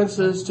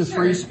consequences to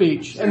free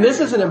speech, and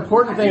this is an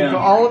important thing for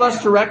all of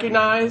us to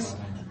recognize.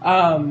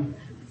 And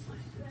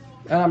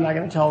I'm not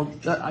going to tell.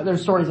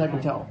 There's stories I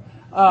can tell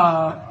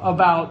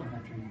about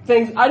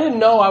things. I didn't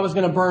know I was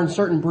going to burn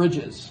certain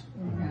bridges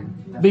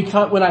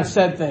because when I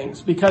said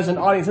things, because an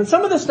audience, and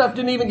some of this stuff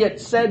didn't even get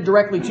said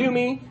directly to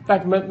me. In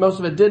fact, most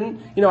of it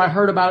didn't. I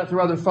heard about it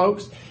through other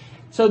folks.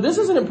 So this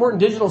is an important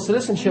digital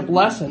citizenship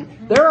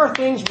lesson. There are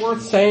things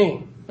worth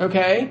saying.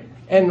 Okay?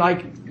 And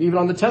even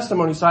on the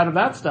testimony side of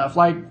that stuff,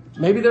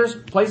 maybe there's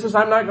places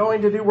I'm not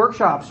going to do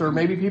workshops, or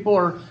maybe people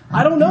are,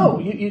 I don't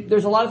know.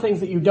 There's a lot of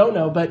things that you don't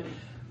know, but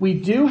we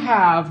do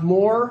have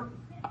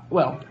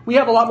we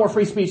have a lot more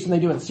free speech than they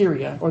do in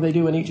Syria, or they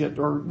do in Egypt,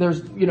 or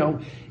there's,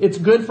 it's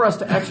good for us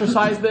to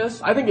exercise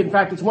this. I think, in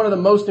fact, it's one of the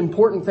most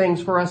important things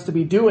for us to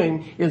be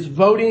doing is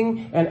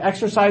voting and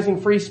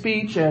exercising free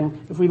speech.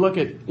 And if we look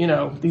at,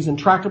 these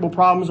intractable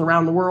problems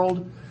around the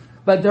world,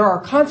 but there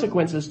are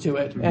consequences to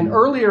it. And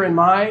earlier in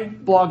my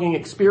blogging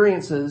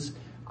experiences,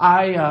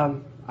 I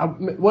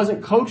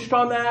wasn't coached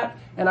on that,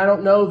 and I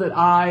don't know that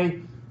I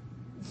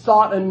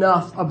thought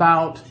enough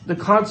about the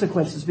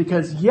consequences,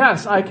 because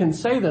yes, I can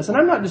say this, and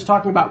I'm not just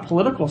talking about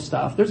political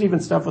stuff. There's even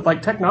stuff with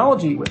like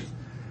technology with,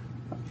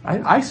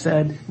 I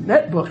said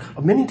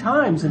netbook many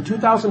times in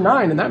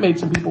 2009, and that made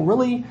some people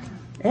really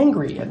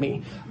angry at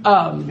me.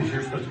 Because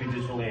you're supposed to be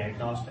digitally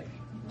agnostic.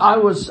 I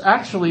was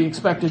actually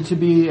expected to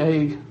be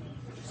a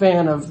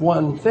fan of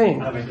one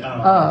thing,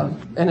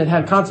 and it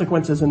had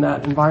consequences in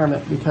that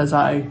environment because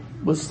I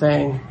was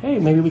saying, hey,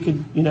 maybe we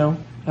could,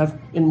 have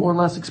in more or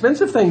less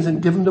expensive things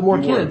and give them to more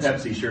kids. Wore a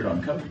Pepsi shirt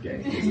on Coke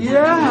Day.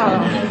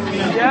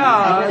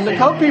 Yeah. And the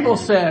Coke people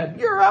said,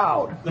 you're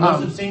out. The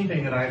most obscene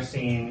thing that I've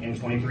seen in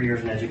 23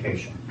 years in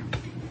education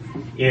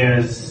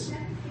is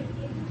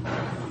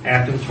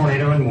after the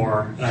tornado and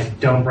more, and I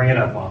don't bring it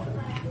up often,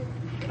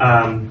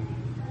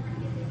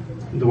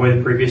 the way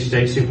the previous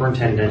state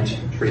superintendent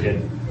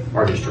treated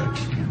our district.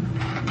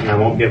 And I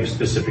won't give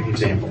specific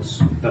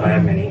examples, but I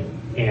have many.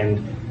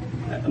 And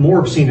more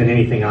obscene than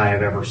anything I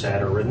have ever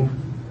said or written.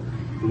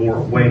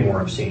 Way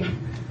more obscene.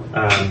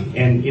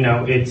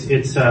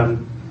 It's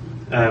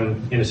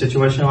in a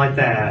situation like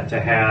that,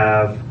 to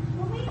have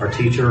our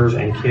teachers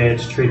and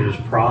kids treated as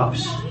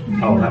props,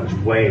 that was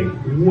way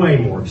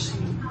more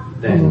obscene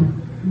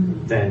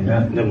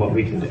than what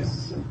we can do.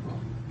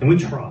 And we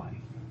try.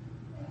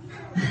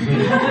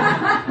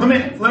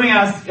 Let me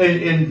ask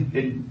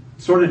in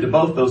sort of to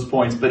both those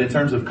points, but in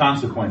terms of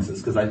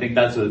consequences, because I think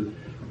that's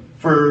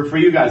for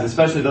you guys,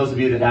 especially those of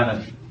you that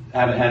haven't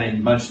had any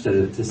much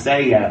to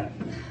say yet.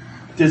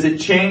 Does it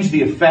change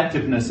the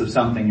effectiveness of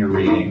something you're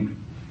reading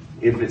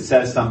if it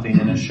says something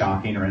in a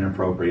shocking or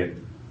inappropriate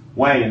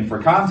way? And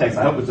for context,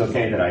 I hope it's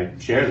okay that I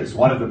share this.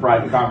 One of the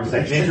private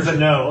conversations. The answer is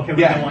no. Okay,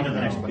 we'll go on to the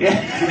next one.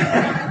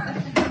 Yeah.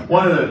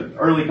 One of the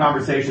early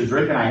conversations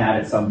Rick and I had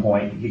at some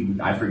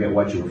point, I forget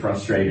what you were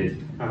frustrated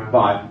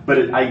by,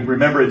 but I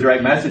remember a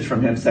direct message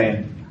from him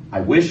saying,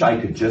 I wish I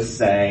could just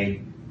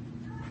say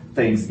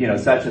things,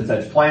 such and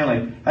such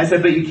plainly. I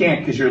said, but you can't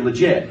because you're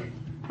legit,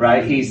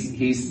 right?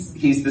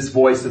 He's this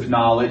voice of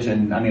knowledge,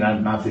 and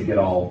I'm not to get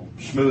all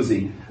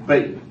schmoozy,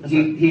 but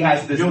he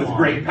has this with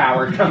great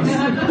power comes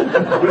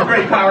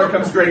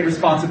great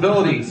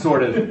responsibility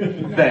sort of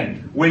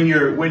thing. When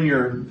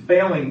your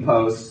failing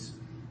posts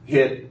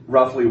hit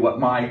roughly what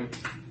my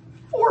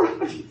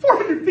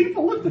 400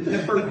 people looked at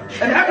this for an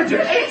average of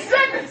 8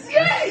 seconds,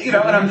 yay! And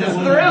I'm just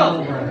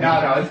thrilled.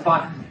 No, it's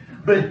fine.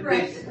 But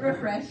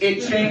refresh.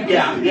 It changed,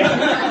 yeah.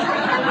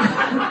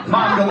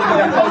 Mom, go look at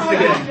that post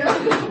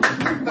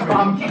again.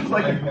 Mom, keep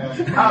clicking.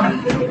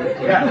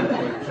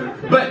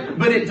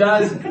 But it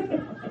does.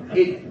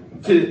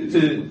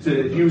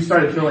 You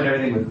started filling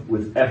everything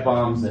with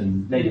F-bombs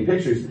and naked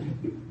pictures.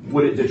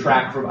 Would it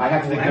detract from? I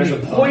have to think there's a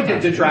point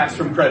it detracts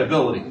from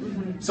credibility.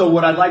 So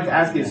what I'd like to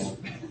ask is,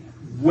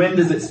 when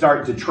does it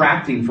start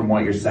detracting from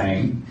what you're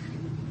saying?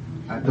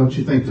 Don't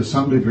you think to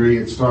some degree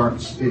it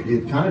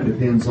kind of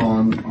depends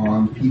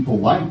on people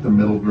like the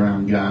middle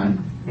ground guy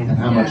and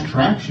how much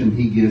traction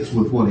he gets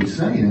with what he's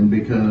saying,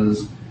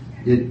 because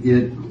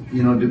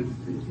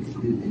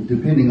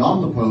depending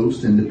on the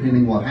post and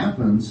depending what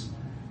happens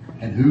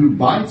and who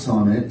bites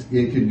on it,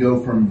 it could go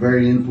from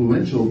very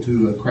influential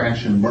to a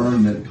crash and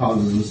burn that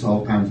causes us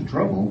all kinds of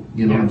trouble.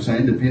 You know what I'm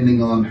saying?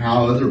 Depending on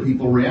how other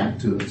people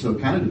react to it. So it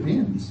kind of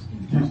depends.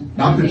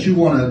 Not that you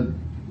want to,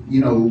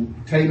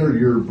 tailor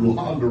your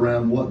blog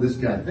around what this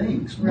guy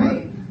thinks.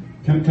 Right.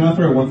 Can I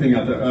throw one thing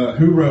out there?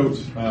 Who wrote,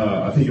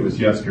 I think it was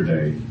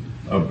yesterday,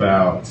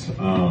 about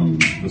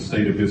the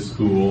state of his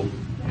school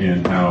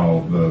and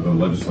how the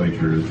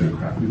legislature is doing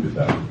crap? Who did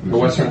that? The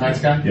Western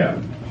Heights guy?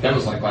 Yeah. That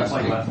was like last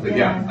week.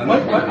 Yeah.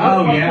 What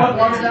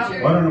was that?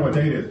 Well, I don't know what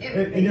date it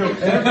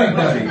is.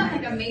 Everybody.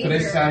 Like a major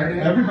Today's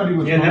Saturday. Everybody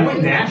was. Yeah, that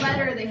went national.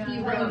 letter that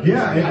he wrote.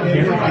 Yeah,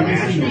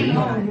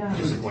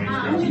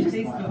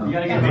 You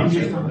gotta get it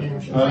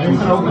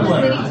was an open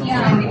letter.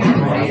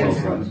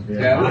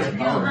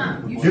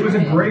 It was a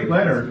great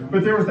letter,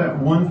 but there was that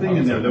one thing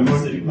in there.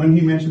 When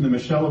he mentioned the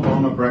Michelle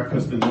Obama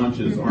breakfast and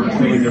lunches aren't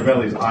filling their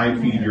bellies, I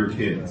feed your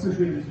kids.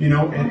 And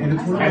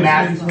it's one of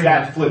those things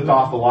that flipped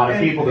off a lot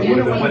of people that would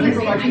have been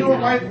People were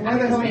like, why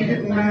the hell are you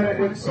getting mad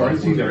at? Sorry,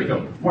 see, there we go.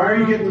 Why are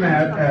you getting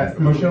mad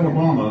at Michelle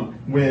Obama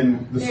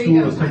when the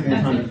school is taking the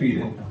time to feed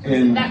it?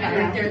 And that guy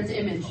right there, it's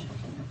image.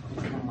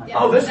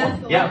 this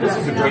one. Yeah, this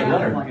is a great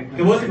letter.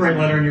 It was a great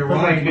letter, and you're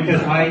right,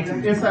 because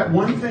it's that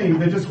one thing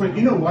that just went,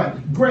 you know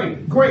what? Great.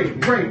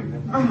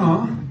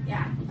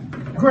 Yeah.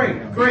 Great.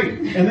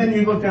 And then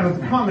you look down at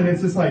the comment,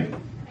 it's just like,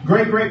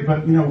 great,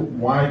 but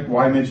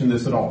why mention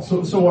this at all?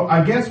 So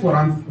I guess what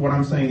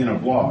I'm saying in a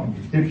blog,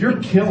 if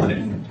you're killing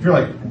it, if you're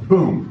like,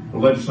 boom, the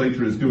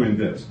legislature is doing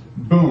this,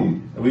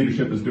 boom, the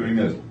leadership is doing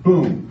this,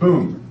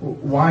 boom,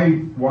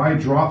 why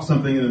drop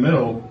something in the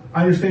middle?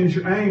 I understand that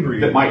you're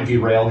angry. That might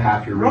derail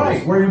half your readers.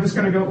 Right, where you're just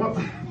going to go, well,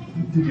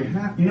 Did you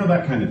have,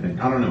 that kind of thing.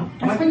 I don't know.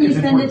 That's when you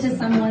send it to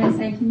someone and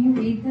say, can you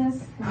read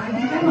this? I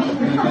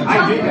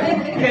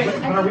do.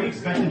 But are we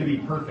expected to be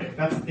perfect?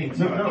 That's the thing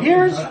too.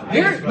 Here is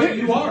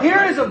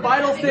a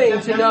vital thing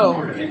to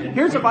know.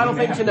 Here's a vital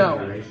thing to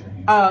know.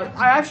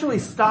 I actually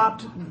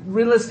stopped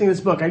re-listening to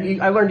this book.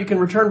 I learned you can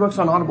return books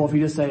on Audible if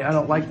you just say, I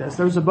don't like this.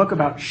 There was a book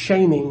about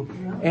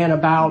shaming and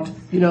about,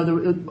 there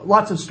were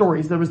lots of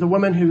stories. There was the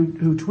woman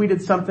who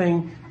tweeted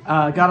something,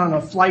 got on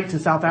a flight to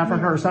South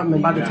Africa or something,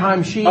 and by the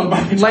time she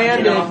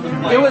landed,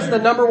 it was the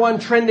 #1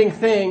 trending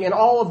thing, and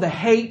all of the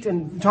hate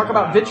and talk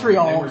about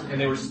vitriol. And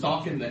they were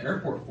stalking the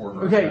airport for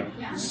her. Okay,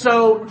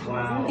 so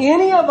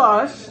any of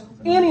us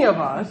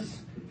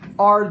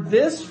are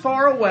this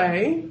far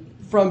away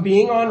from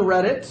being on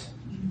Reddit,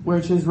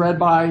 which is read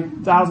by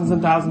thousands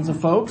and thousands of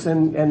folks,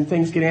 and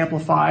things get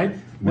amplified.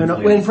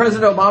 When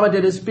President Obama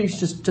did his speech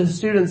to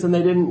students and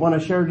they didn't want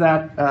to share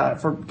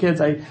that for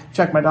kids, I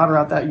checked my daughter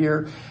out that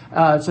year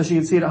so she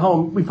could see it at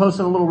home. We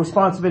posted a little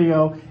response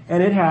video,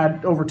 and it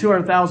had over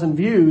 200,000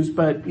 views,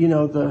 but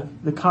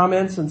the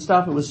comments and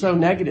stuff, it was so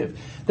negative.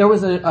 There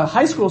was a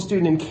high school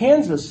student in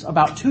Kansas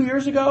about 2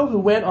 years ago who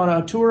went on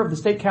a tour of the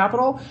state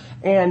capitol,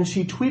 and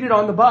she tweeted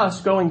on the bus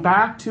going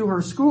back to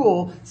her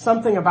school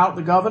something about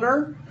the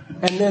governor,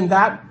 and then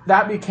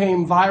that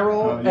became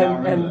viral.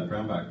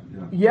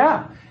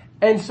 Yeah.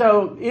 And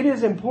so it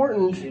is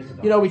important,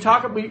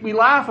 we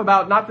laugh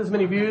about not as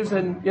many views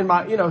and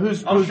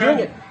who's doing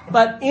it.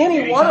 But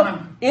any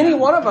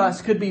one of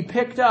us could be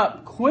picked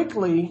up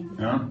quickly,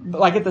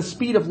 like at the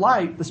speed of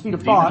light, the speed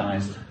of thought.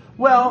 Demonized.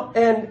 Well,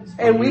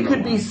 and we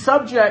could be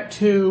subject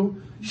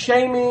to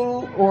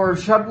shaming or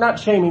not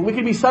shaming. We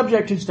could be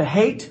subject to just a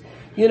hate,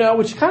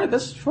 which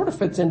this sort of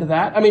fits into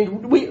that. I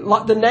mean,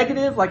 the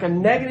negative, like a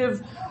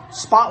negative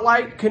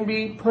spotlight can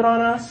be put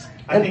on us.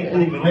 I think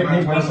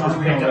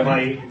websites picked up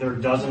by their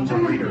dozens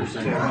of readers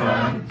too.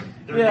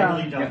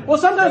 Yeah. Well,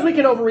 sometimes we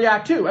can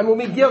overreact too, and when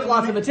we give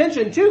lots of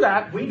attention to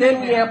that,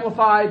 then we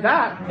amplify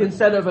that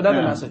instead of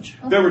another message.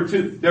 There were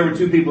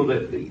two people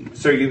that.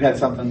 Sir, you had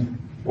something,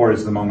 or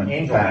is the moment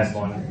Angel fast? had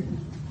one.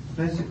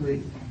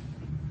 Basically,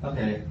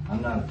 okay,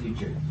 I'm not a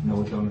teacher.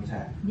 No, don't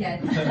attack.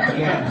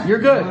 Yeah. You're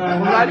good.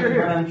 I'm glad you're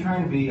here. But I'm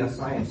trying to be a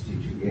science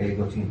teacher. Yeah,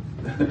 go team.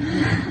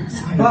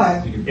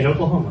 But In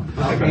Oklahoma.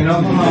 in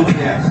Oklahoma,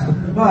 yes.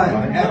 But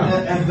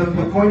at the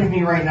point of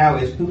me right now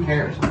is, who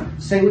cares?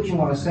 Say what you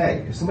want to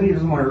say. If somebody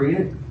doesn't want to read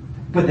it,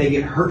 but they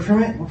get hurt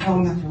from it, well, tell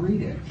them not to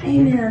read it.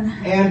 Amen.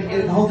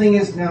 And the whole thing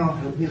is now,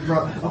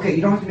 okay,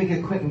 you don't have to make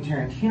a Quentin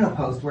Tarantino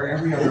post where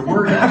every other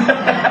word is,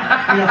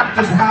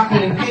 just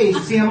copy and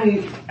paste. See how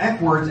many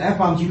F-words,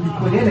 F-bombs you can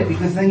put in it,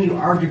 because then you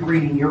are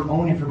degrading your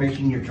own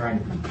information you're trying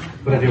to.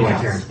 But I do like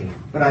Tarantino.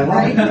 But I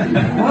like it.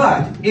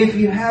 But if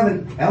you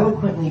haven't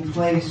eloquently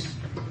placed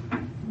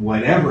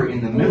whatever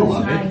in the middle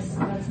of it,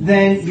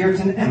 then it's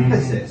an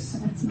emphasis.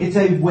 It's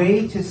a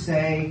way to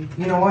say,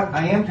 you know what,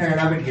 I am tired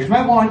of it, here's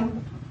my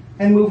one,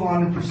 and move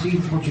on and proceed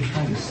with what you're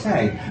trying to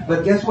say.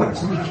 But guess what? If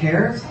somebody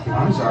cares,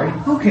 I'm sorry,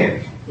 who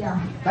cares? Yeah.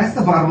 That's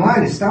the bottom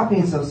line, is stop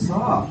being so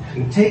soft.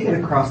 And take it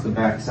across the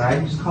backside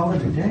and just call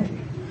it a day.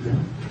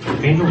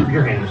 Angel,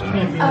 your hand is up.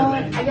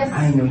 I guess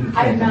I know you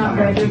I've not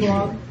read your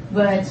blog,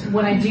 but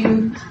when I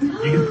do,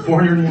 You get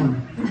 401.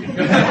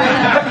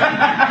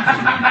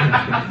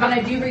 when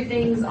I do read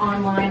things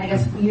online, I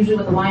guess usually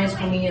what the line is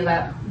for me is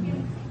that,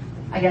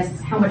 I guess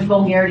how much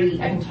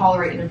vulgarity I can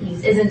tolerate in a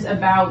piece isn't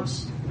about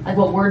like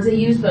what words they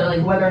use, but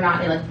like whether or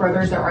not it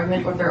furthers their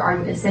argument or if their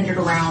argument is centered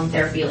around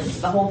their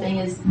feelings. The whole thing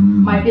is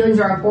my feelings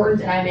are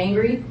important and I'm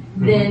angry,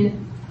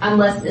 then I'm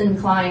less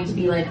inclined to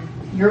be like,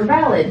 you're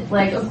valid.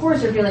 Like, of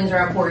course your feelings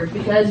are important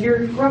because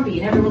you're grumpy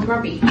and everyone's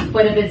grumpy.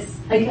 But if it's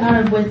like kind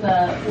of with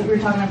what we were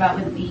talking about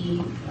with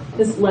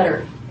this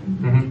letter,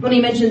 when he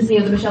mentions, the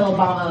Michelle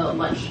Obama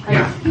lunch.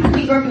 He could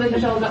be grumpy with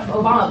Michelle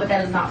Obama, but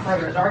that does not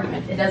further his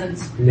argument. It doesn't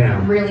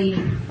really,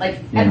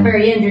 at the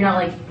very end, you're not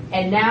like,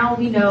 and now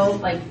we know,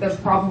 the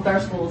problem with our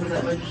schools is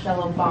that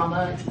Michelle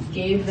Obama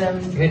gave them...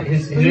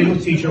 His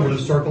English teacher would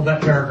have circled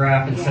that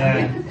paragraph and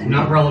said,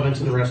 not relevant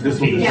to the rest of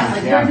the piece.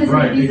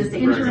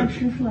 Interrupt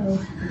your flow.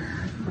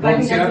 But I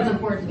think that's what's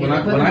important to me.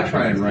 When I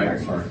try and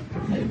write,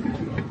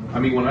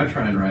 when I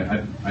try and write,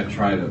 I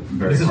try to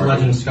very This is hard.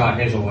 Legend Scott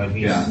Hazelwood.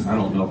 I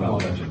don't know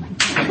about Legend.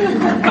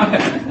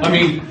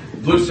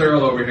 Blue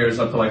Cyril over here is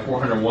up to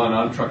 401.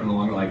 I'm trucking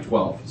along at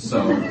 12.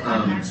 So,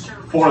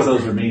 4 of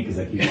those are me because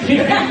I keep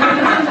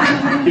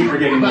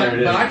forgetting where it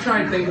is. But I try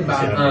and think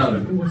about,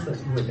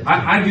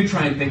 I do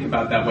try and think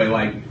about that way.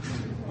 When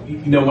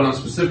I'm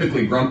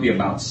specifically grumpy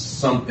about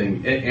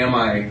something,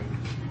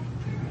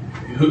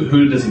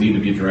 who does it need to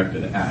be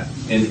directed at?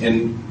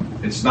 And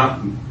it's not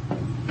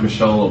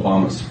Michelle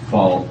Obama's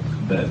fault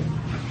that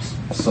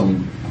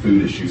some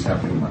food issues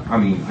happening.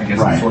 I guess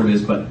it sort of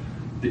is, but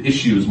the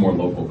issue is more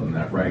local than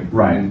that, right?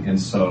 Right. And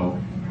so,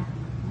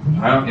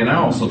 I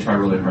also try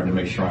really hard to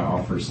make sure I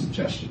offer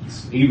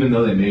suggestions, even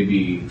though they may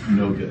be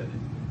no good.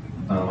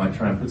 I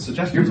try and put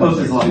suggestions. Your post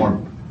is a lot more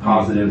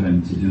positive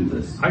and to do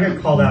this. I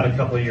got called out a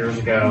couple of years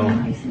ago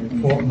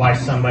by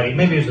somebody,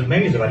 maybe it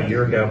was about a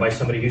year ago, by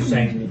somebody who's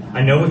saying,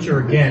 I know what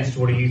you're against,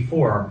 what are you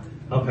for?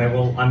 Okay,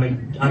 well, I'm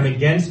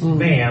against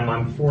VAM,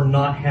 I'm for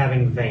not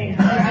having VAM.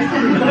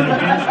 I'm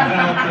against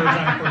vouchers,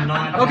 I'm for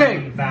not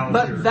having vouchers.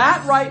 But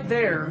that right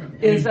there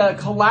is a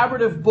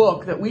collaborative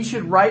book that we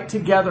should write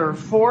together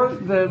for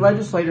the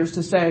legislators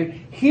to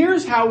say,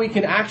 here's how we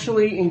can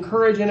actually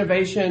encourage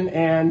innovation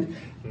and,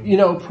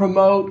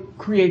 promote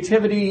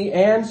creativity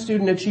and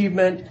student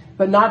achievement,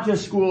 but not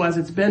just school as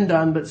it's been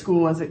done, but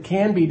school as it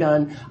can be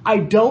done. I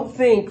don't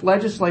think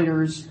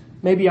legislators,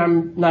 maybe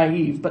I'm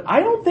naive, but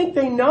I don't think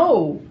they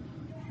know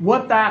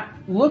what that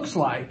looks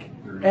like.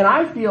 And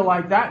I feel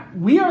like that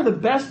we are the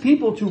best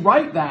people to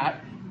write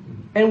that,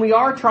 and we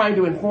are trying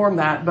to inform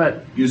that,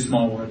 but use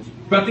small words.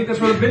 But I think that's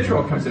where the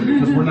vitriol comes in,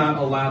 because we're not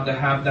allowed to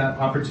have that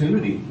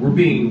opportunity.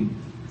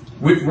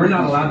 We're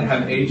not allowed to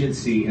have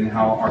agency in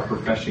how our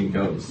profession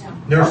goes.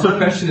 Our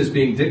profession is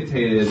being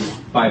dictated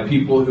by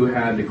people who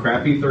had the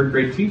crappy third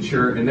grade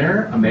teacher, and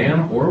they're a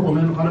man or a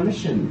woman on a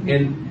mission.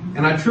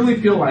 And I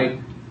truly feel like,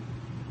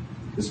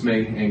 this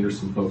may anger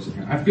some folks in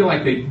here, I feel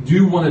like they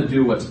do want to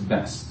do what's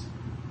best.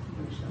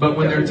 But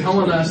when they're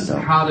telling us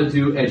how to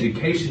do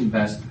education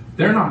best,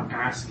 they're not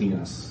asking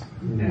us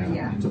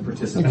to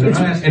participate.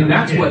 And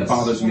that's what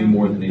bothers me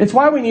more than anything. It's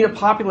why we need a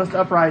populist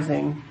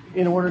uprising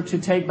in order to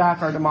take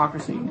back our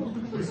democracy.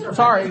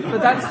 Sorry,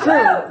 but that's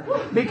true.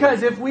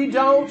 Because if we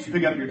don't,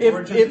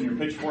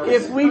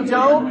 if we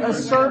don't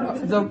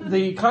assert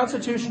the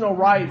constitutional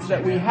rights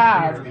that we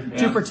have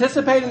to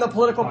participate in the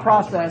political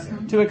process,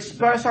 to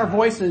express our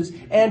voices,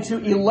 and to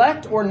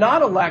elect or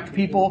not elect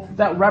people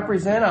that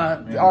represent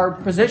our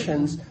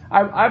positions,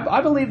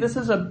 I believe this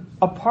is a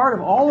part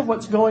of all of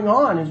what's going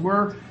on. Is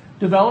we're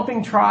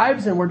developing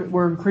tribes, and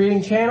we're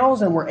creating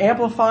channels, and we're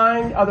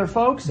amplifying other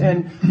folks.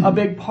 And a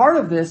big part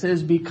of this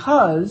is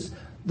because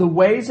the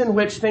ways in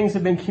which things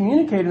have been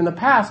communicated in the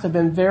past have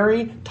been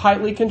very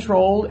tightly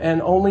controlled,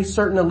 and only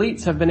certain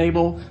elites have been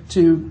able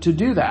to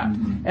do that.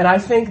 And I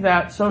think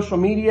that social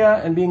media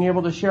and being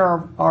able to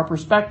share our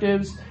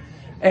perspectives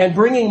and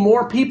bringing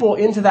more people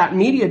into that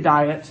media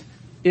diet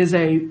is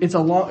a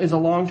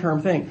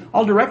long-term thing.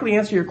 I'll directly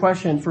answer your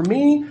question. For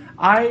me,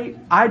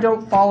 I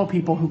don't follow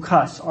people who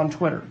cuss on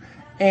Twitter.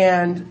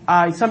 And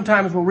I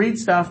sometimes will read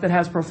stuff that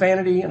has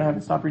profanity, and I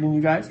haven't stopped reading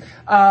you guys.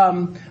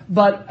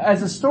 But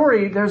as a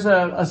story, there's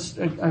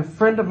a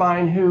friend of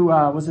mine who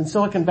was in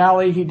Silicon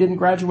Valley. He didn't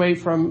graduate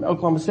from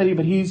Oklahoma City,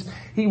 but he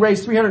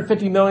raised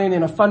 $350 million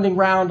in a funding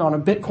round on a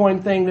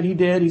Bitcoin thing that he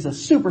did. He's a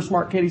super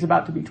smart kid. He's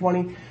about to be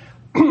 20.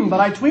 But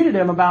I tweeted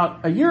him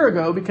about a year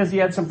ago because he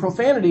had some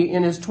profanity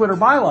in his Twitter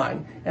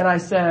byline. And I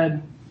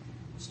said,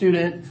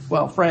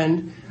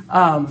 friend,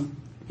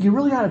 you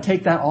really got to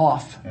take that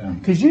off,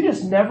 because you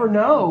just never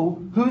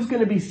know who's going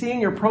to be seeing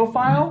your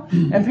profile,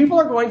 and people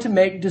are going to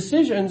make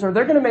decisions, or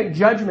they're going to make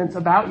judgments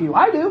about you.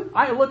 I do.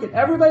 I look at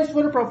everybody's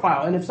Twitter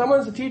profile, and if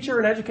someone's a teacher,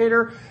 an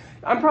educator,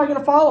 I'm probably going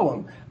to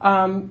follow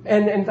them.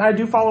 And I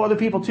do follow other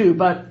people too,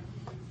 but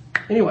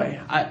anyway,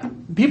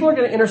 people are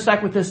going to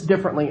intersect with this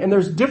differently, and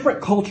there's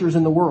different cultures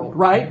in the world,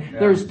 right?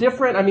 Yeah. There's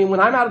different, when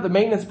I'm out at the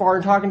maintenance bar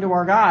and talking to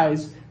our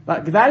guys,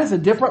 that is a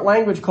different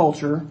language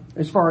culture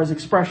as far as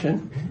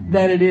expression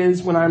than it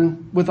is when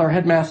I'm with our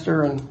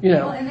headmaster and,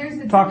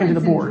 talking to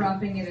the board. And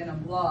dropping it in a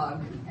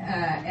blog,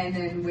 and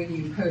then when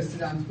you post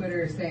it on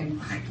Twitter saying,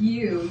 fuck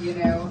you,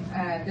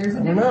 there's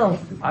a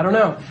difference. I don't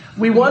know.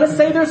 We want to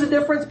say there's a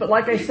difference, but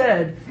like I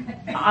said,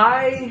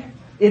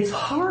 it's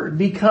hard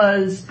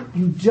because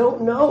you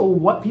don't know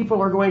what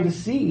people are going to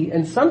see,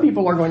 and some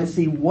people are going to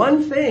see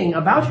one thing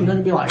about you and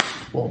then be like,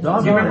 well,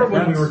 doggone. Do you remember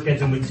when we were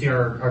kids and we'd see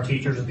our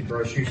teachers at the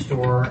grocery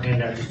store,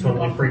 and that just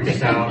totally freaked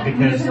us out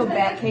because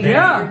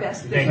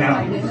they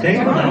have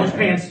those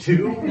pants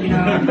too,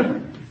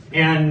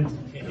 And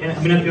I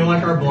feel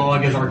like our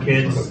blog is our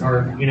kids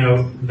are,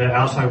 the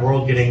outside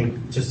world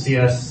getting to see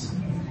us,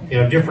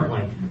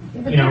 differently.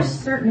 But there's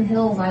certain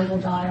hills I will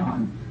die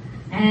on.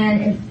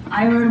 And if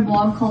I wrote a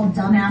blog called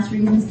Dumbass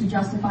Reasons to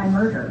Justify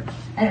Murder,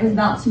 and it was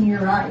about Tamir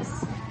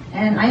Rice.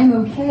 And I am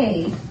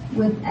okay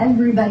with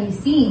everybody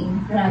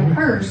seeing that I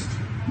cursed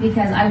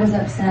because I was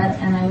upset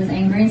and I was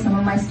angry, and some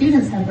of my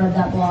students have read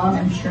that blog.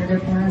 I'm sure their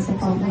parents have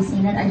probably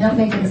seen it. I don't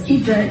make it a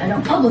secret. I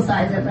don't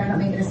publicize it, but I don't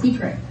make it a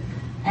secret.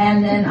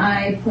 And then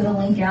I put a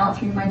link out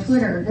through my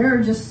Twitter. There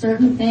are just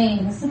certain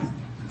things.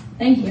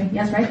 Thank you.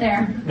 Yes, right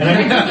there.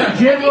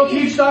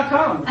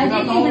 GenWillTeach.com. I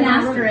did use an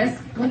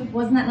asterisk.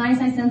 Wasn't that nice?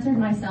 I censored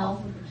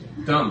myself.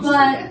 Dumb.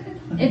 But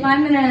if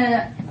I'm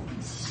gonna,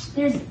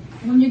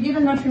 when you're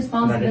given much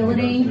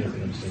responsibility,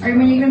 or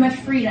when you're given much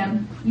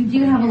freedom, you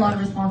do have a lot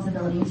of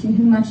responsibility. To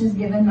whom much is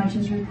given, much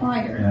is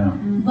required. Yeah.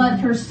 But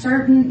for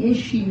certain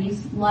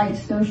issues like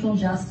social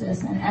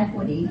justice and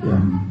equity,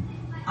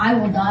 I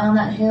will die on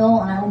that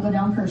hill and I will go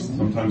down personally.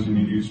 Sometimes you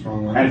need to use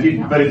strong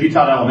language. But if you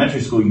taught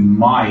elementary school, you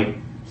might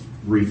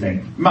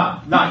rethink.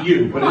 Not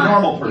you, but a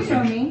normal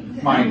person. You know me.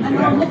 Might. I'm a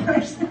normal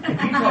person.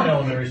 If you taught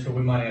elementary school,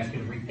 we might ask you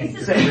to repeat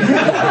this.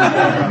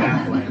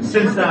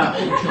 Since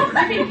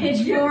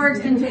Pitchforks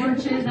and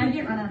torches. I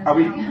get run out of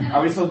time.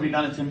 Are we supposed to be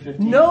done at 10:15?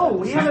 No,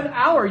 we have an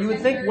hour. You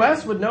would think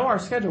Wes would know our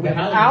schedule. We have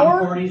an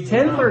hour,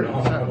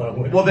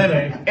 10:30. Well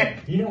then,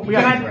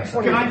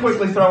 can I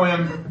quickly throw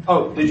in?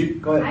 Oh, did you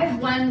go ahead? I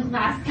have one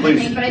last kind of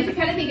thing, but I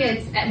kind of think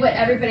it's what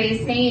everybody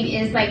is saying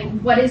is like,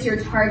 what is your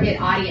target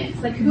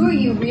audience? Like, who are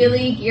you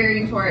really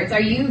gearing towards?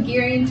 Are you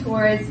gearing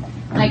towards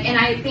like, and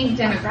I think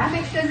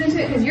demographics goes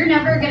into it because you're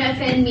never going to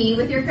offend me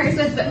with your curse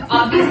words, but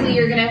obviously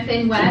you're going to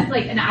offend Wes.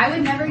 Like, and I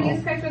would never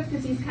use curse words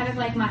because he's kind of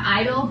like my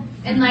idol,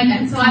 and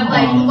so I've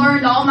like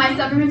learned all my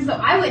stuff from him. So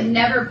I would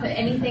never put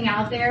anything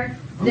out there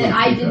that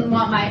I didn't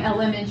want my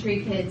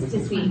elementary kids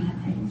to see.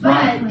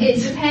 But it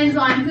depends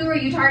on who are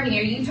you targeting.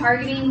 Are you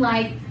targeting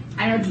like,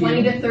 I don't know,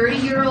 20 to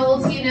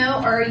 30-year-olds, or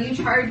are you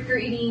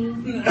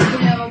targeting,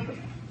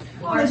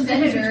 our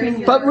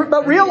senators?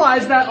 But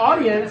realize that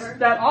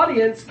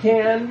audience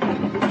can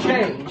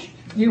change.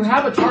 You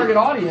have a target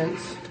audience,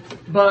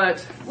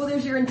 but well,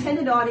 there's your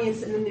intended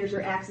audience, and then there's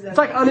your accidental. It's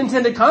like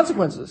unintended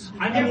consequences.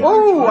 I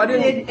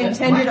didn't.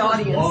 Intended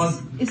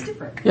audience is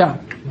different. Yeah.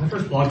 My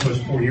first blog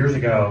post 4 years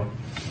ago,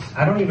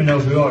 I don't even know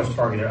who I was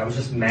targeting. I was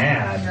just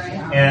mad.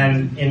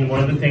 And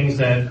one of the things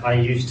that I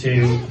used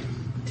to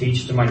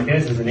teach to my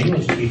kids as an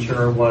English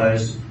teacher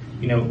was,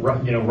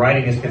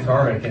 writing is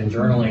cathartic and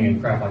journaling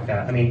and crap like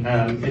that. I mean,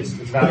 it's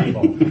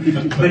valuable,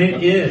 but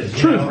it is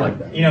truth like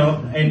that.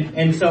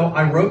 And so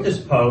I wrote this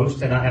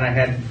post and I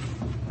had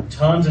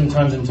tons and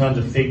tons and tons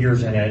of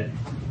figures in it,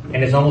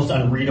 and it's almost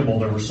unreadable.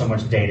 There was so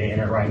much data in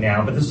it right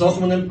now. But this is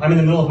also I'm in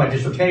the middle of my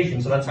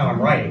dissertation, so that's how I'm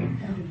writing.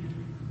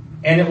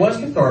 And it was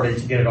cathartic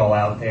to get it all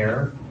out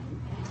there.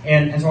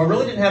 And so I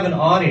really didn't have an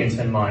audience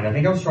in mind. I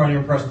think I was trying to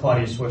impress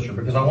Claudia Swisher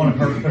because I wanted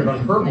her to put it on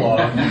her blog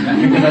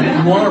because I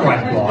didn't want to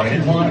write a blog. I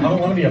don't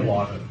want to be a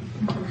blogger.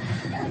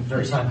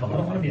 Very Seinfeld. I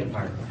don't want to be a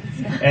pirate.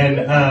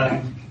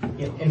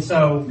 And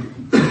so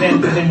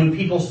then when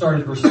people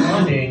started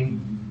responding,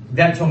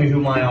 that told me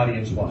who my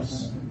audience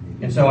was.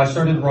 And so I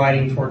started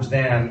writing towards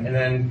them, and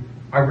then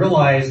I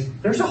realized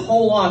there's a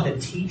whole lot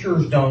that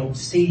teachers don't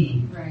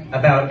see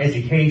about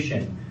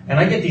education. And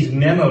I get these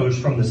memos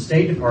from the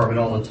State Department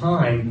all the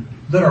time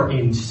that are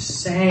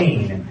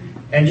insane.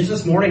 And just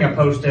this morning I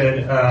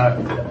posted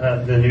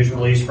the news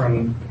release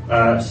from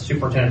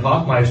Superintendent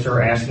Hoffmeister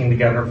asking the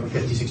governor for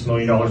 $56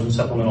 million in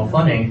supplemental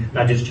funding. And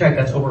I just checked,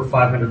 that's over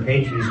 500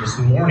 pages this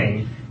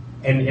morning.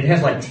 And it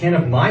has like 10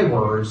 of my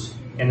words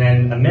and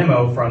then a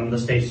memo from the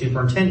state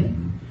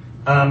superintendent.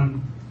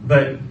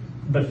 But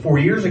 4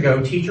 years ago,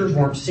 teachers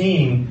weren't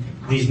seeing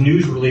these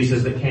news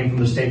releases that came from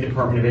the State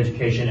Department of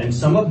Education, and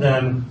some of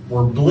them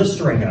were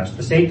blistering us.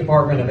 The State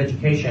Department of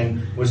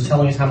Education was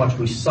telling us how much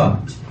we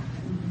sucked.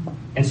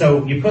 And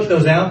so you put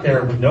those out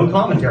there with no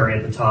commentary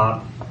at the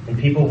top, and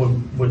people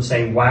would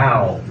say,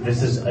 wow,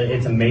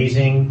 it's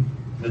amazing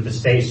that the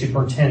state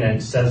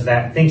superintendent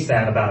thinks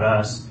that about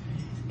us.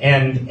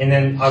 And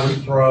then I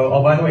would throw,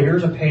 oh, by the way,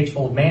 here's a page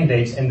full of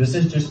mandates, and this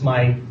is just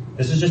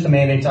the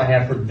mandates I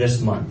have for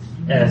this month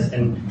as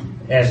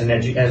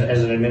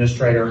an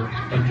administrator,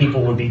 and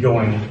people would be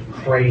going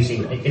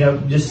crazy.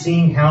 Just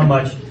seeing how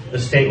much the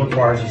state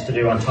requires us to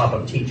do on top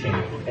of teaching,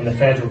 and the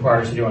feds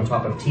require us to do on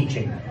top of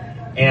teaching.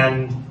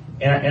 And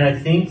I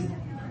think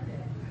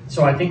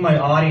my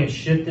audience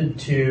shifted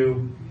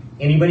to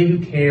anybody who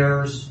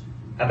cares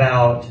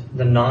about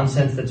the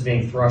nonsense that's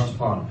being thrust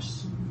upon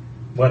us.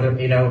 Whether,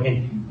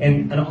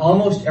 and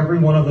almost every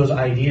one of those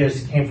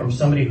ideas came from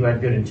somebody who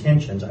had good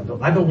intentions.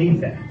 I believe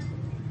that.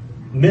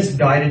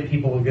 Misguided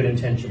people with good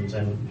intentions,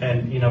 but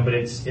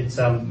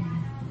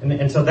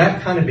and so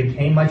that kind of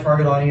became my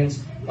target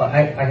audience.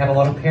 I had a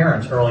lot of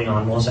parents early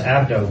on. Melissa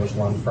Abdo was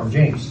one from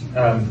James,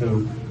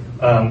 who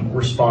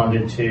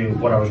responded to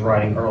what I was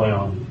writing early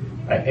on.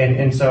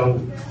 And so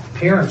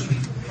parents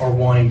are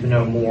wanting to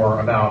know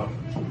more about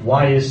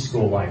why is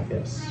school like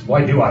this?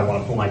 Why do I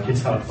want to pull my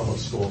kids out of public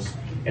schools?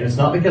 And it's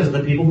not because of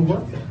the people who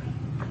work there.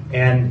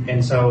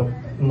 And so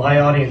my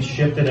audience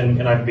shifted,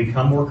 and I've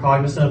become more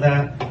cognizant of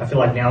that. I feel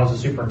like now as a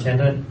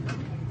superintendent,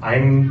 I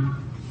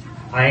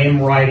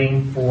am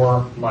writing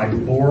for my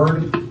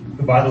board,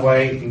 who, by the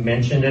way,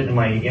 mentioned it in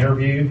my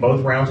interview,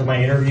 both rounds of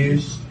my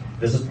interviews.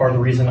 This is part of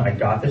the reason I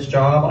got this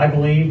job, I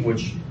believe,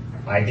 which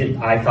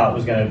I thought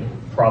was going to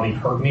probably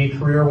hurt me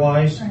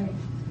career-wise,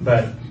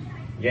 but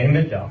yay,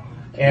 Middell.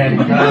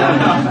 And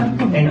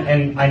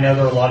I know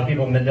there are a lot of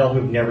people in Middell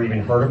who've never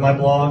even heard of my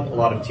blog. A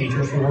lot of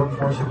teachers who work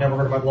for us who've never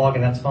heard of my blog,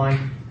 and that's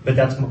fine. But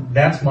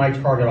that's my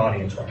target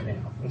audience right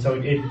now, and so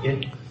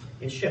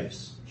it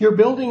shifts. You're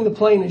building the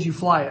plane as you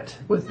fly it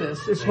with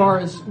this. As far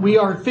as we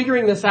are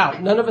figuring this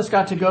out, none of us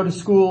got to go to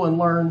school and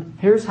learn.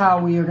 Here's how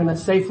we are going to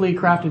safely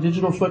craft a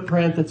digital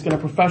footprint that's going to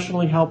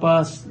professionally help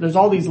us. There's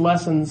all these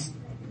lessons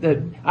that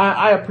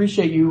I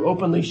appreciate you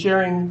openly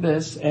sharing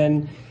this,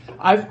 and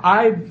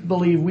I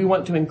believe we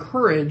want to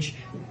encourage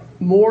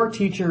more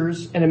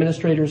teachers and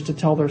administrators to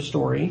tell their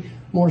story,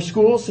 more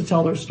schools to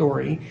tell their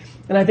story.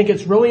 And I think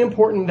it's really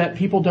important that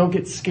people don't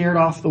get scared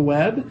off the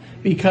web,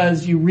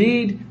 because you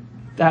read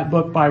that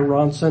book by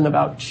Ronson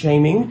about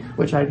shaming,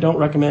 which I don't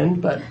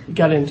recommend, but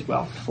got into,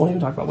 well, I won't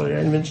even talk about what I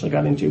eventually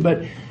got into,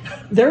 but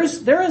there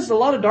is a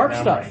lot of dark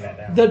stuff.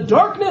 The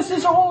darkness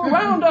is all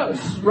around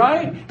us,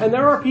 right? And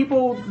there are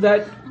people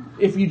that,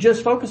 if you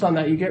just focus on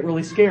that, you get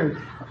really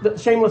scared. The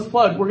shameless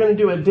plug, we're going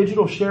to do a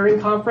digital sharing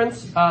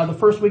conference the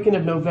first weekend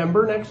of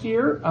November next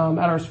year at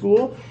our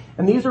school.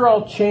 And these are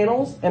all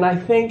channels, and I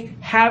think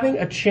having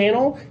a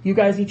channel, you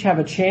guys each have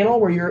a channel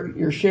where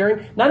you're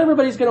sharing. Not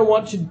everybody's going to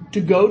want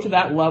to go to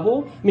that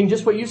level. I mean,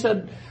 just what you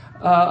said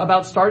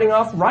about starting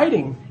off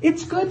writing.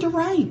 It's good to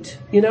write.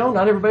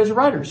 Not everybody's a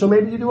writer. So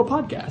maybe you do a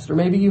podcast, or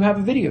maybe you have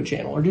a video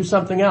channel, or do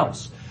something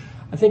else.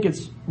 I think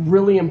it's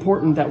really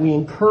important that we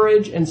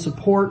encourage and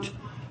support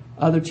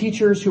other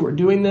teachers who are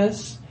doing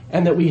this,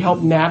 and that we help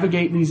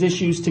navigate these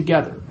issues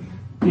together.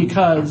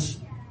 Because,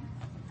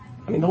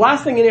 the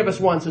last thing any of us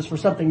wants is for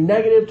something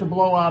negative to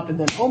blow up and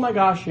then, oh my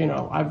gosh,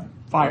 I've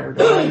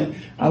fired, or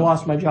I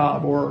lost my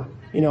job, or,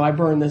 I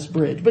burned this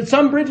bridge. But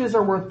some bridges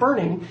are worth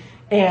burning.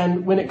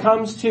 And when it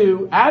comes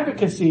to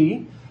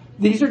advocacy,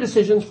 these are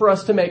decisions for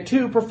us to make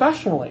too,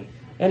 professionally.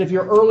 And if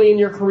you're early in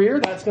your career,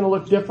 that's going to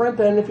look different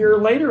than if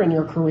you're later in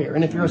your career.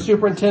 And if you're a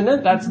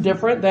superintendent, that's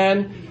different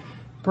than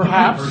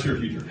perhaps. For your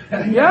future.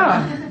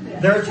 Yeah.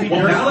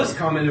 Dallas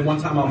commented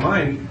one time on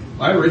mine.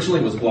 I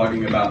originally was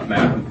blogging about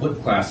math and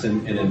flip class,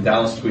 and then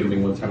Dallas tweeted me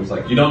one time. He was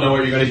like, "You don't know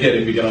what you're going to get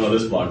if you get onto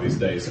this blog these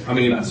days."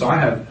 So I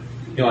have,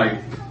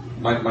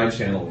 my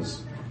channel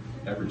is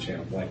every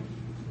channel. Right.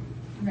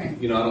 I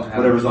don't have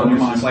whatever's on your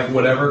mind. It's like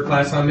whatever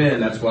class I'm in,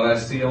 that's what I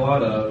see a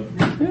lot of.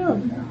 Yeah.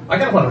 I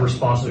got a lot of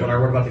responses when I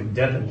wrote about the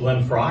death of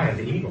Glenn Fry of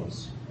the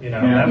Eagles.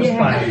 That was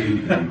funny.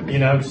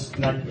 Just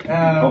not,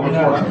 over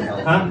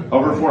 400. Huh?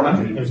 Over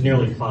 400. It was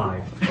nearly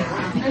 5. I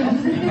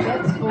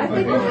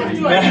think we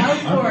need to allow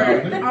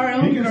for our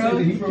own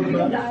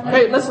growth.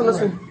 Hey,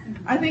 listen.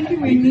 I think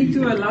we need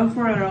to allow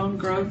for our own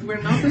growth.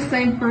 We're not the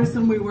same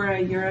person we were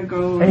a year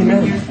ago, or 2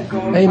 years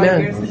ago, Amen. 5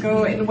 years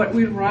ago. And what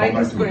we write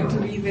is going to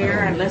be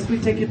there unless we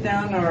take it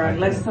down, or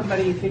unless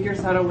somebody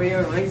figures out a way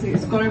of erasing it.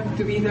 It's going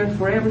to be there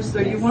forever. So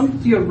you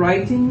want your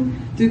writing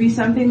to be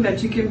something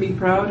that you can be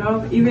proud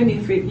of, even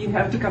if you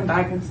have to come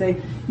back and say,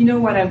 you know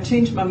what, I've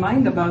changed my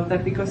mind about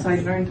that because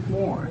I learned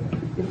more.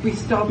 If we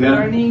stop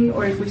learning,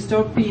 or if we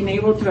stop being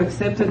able to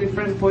accept a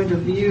different point of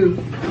view,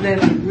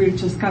 then we're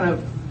just kind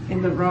of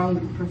in the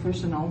wrong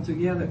profession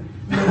altogether.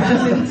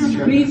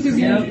 You need to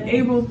be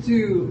able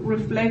to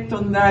reflect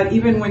on that,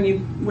 even when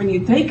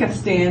you take a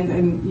stand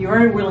and you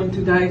are willing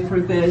to die for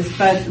this.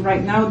 But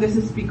right now, this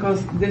is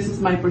because this is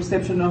my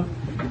perception of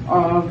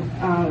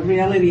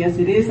reality as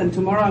it is, and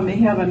tomorrow I may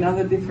have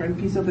another different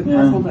piece of the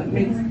puzzle that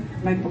makes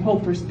my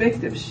whole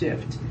perspective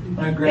shift.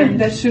 I agree.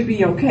 And that should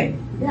be okay.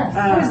 Yes.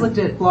 I always looked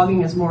at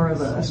blogging as more of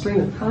a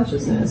stream of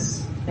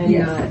consciousness, and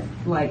not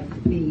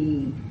like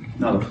the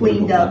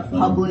cleaned up,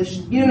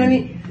 published. You know what I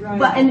mean? Right.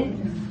 But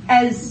and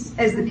as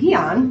the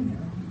peon,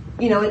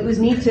 it was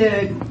neat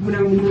to when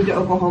we moved to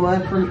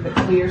Oklahoma a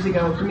couple years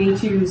ago for me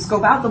to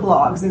scope out the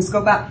blogs and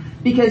scope out,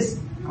 because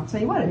I'll tell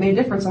you what, it made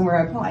a difference on where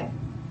I applied.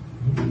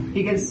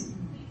 Because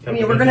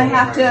we're gonna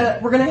have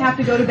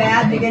to go to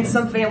bat against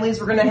some families.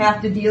 We're gonna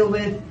have to deal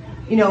with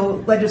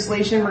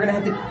legislation. We're gonna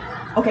have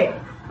to. Okay,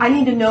 I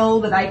need to know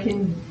that I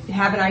can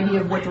have an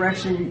idea of what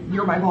direction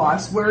you're my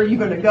boss. Where are you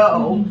going to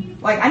go?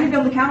 Like, I need to be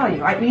able to count on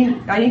you.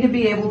 I need to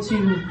be able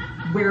to,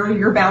 where are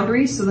your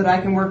boundaries so that I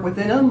can work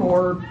within them,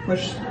 or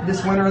push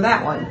this one or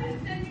that one.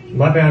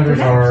 My boundaries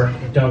are,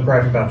 don't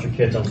gripe about your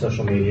kids on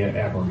social media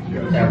ever.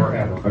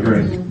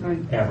 Agreed.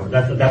 Ever.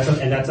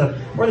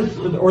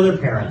 Or their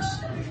parents.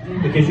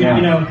 Because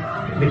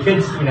the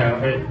kids,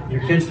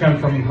 your kids come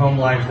from home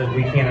lives that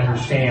we can't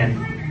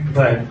understand,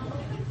 but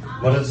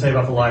what does it say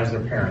about the lives their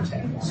parents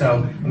had?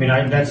 So,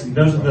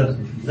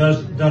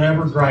 those don't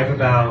ever gripe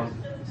about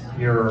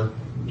your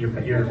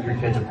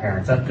kids or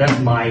parents. That's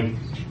my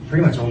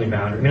pretty much only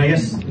boundary. I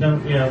guess,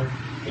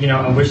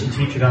 I wish the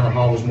teacher down the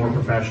hall was more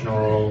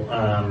professional.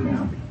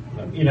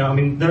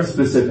 There's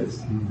specifics.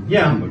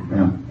 Yeah.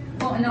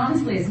 Well, and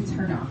honestly, it's a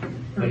turn off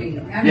for me.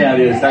 It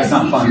is. That's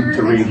not fun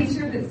to read. A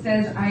teacher that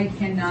says I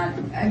cannot,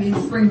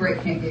 spring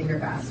break can't get here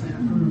fast enough.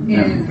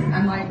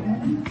 I'm like,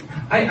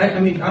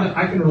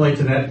 I can relate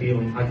to that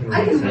feeling. I can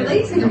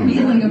relate to the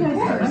feeling, of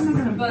course,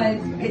 but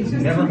it's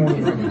just never more.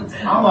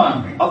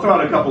 I'll throw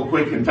out a couple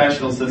quick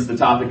confessionals since the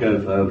topic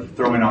of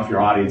throwing off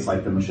your audience,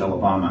 like the Michelle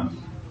Obama.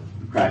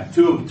 Correct.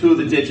 Two of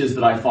the ditches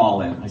that I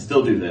fall in. I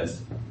still do this,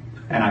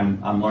 and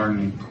I'm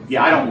learning.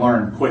 Yeah, I don't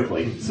learn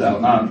quickly,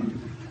 so.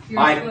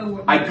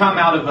 I come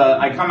out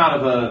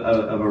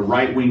of a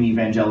right-wing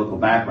evangelical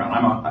background.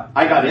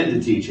 I got into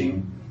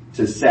teaching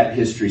to set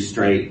history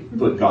straight,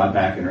 put God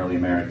back in early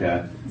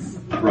America,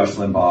 Rush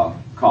Limbaugh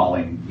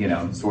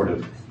calling, sort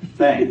of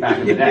thing back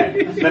in the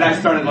day. Then I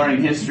started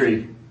learning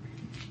history,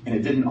 and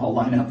it didn't all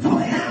line up the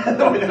way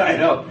that I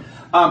know.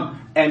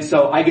 And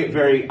so I get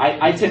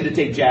I tend to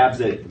take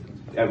jabs at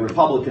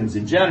Republicans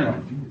in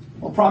general.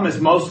 Well, the problem is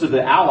most of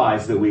the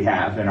allies that we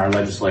have in our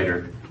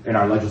legislature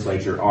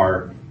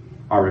are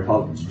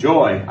Republicans.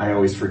 Joy, I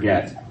always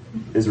forget,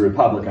 is a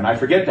Republican. I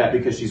forget that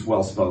because she's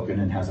well-spoken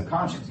and has a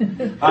conscience. Don't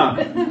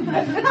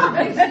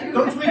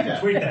tweet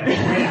that. Tweet that. You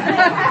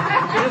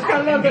just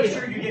gotta make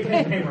sure you get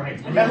his name right.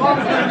 As long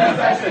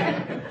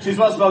as she's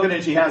well-spoken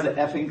and she has an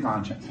effing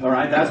conscience. All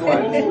right, that's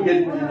why. It's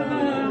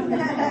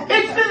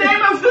the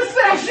name of the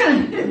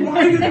session.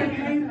 Why do they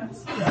hate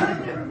us?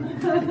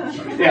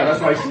 Yeah,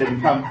 that's why she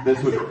didn't come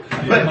this week.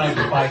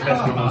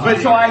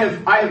 But so I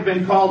have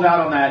been called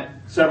out on that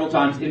several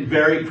times in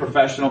very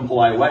professional,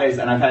 polite ways,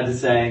 and I've had to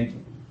say,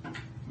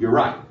 you're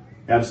right.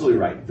 Absolutely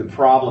right. The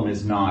problem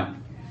is not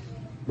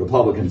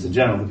Republicans in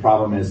general. The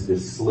problem is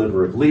this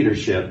sliver of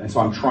leadership, and so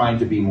I'm trying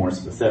to be more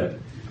specific.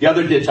 The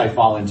other ditch I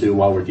fall into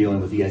while we're dealing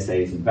with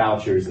ESAs and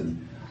vouchers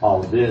and all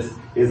of this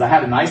is I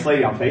had a nice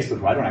lady on Facebook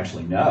who I don't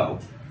actually know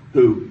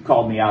who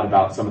called me out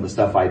about some of the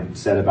stuff I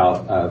said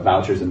about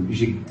vouchers, and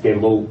she gave a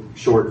little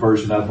short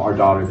version of our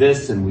daughter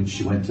this, and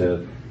she went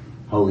to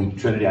Holy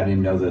Trinity. I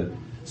didn't know the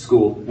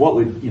school. What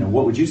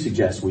would you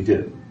suggest we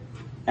do?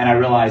 And I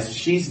realized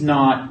she's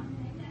not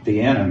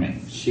the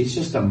enemy. She's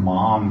just a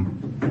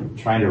mom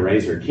trying to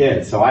raise her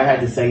kids. So I had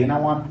to say, you know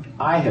what?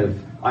 I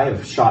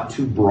have shot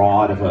too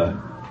broad of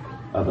a.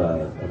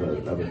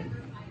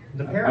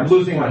 The parents, I'm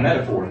losing my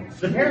metaphor.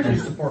 The parents who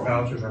support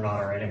vouchers are not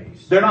our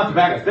enemies. They're not the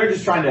bad guys. They're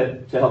just trying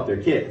to help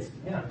their kids.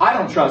 Yeah. I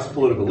don't trust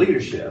political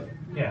leadership.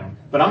 Yeah.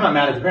 But I'm not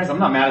mad at the parents. I'm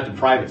not mad at the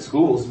private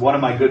schools. One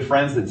of my good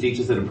friends that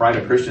teaches at a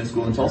private Christian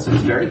school in Tulsa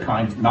is very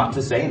kind not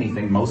to say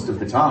anything most of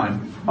the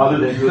time, other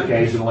than to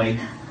occasionally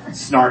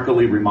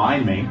snarkily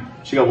remind me.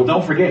 She goes, well,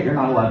 don't forget, you're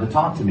not allowed to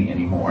talk to me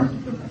anymore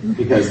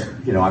because,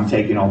 I'm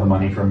taking all the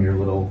money from your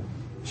little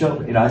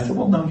children. I said,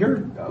 well, no,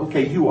 you're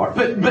okay. You are,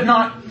 but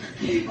not.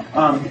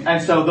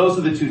 And so those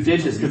are the two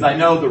ditches because I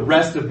know the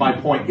rest of my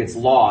point gets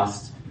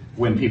lost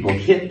when people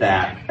hit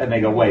that and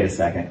they go, wait a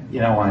second,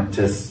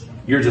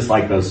 you're just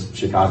like those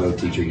Chicago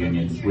teacher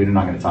unions. We're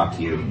not going to talk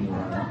to you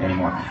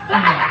anymore.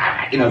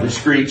 The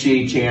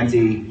screechy,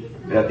 chanty,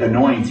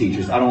 annoying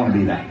teachers. I don't want to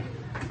be that.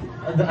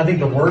 I think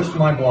the worst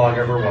my blog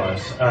ever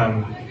was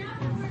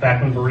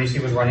back when Barisi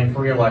was running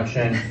for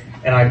re-election.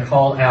 And I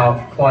called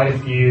out quite a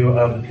few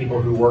of the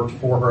people who worked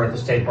for her at the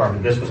State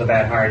Department. This was a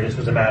bad hire. This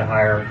was a bad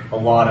hire. A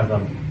lot of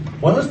them.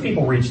 One of those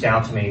people reached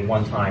out to me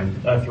one time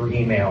through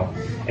email,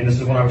 and this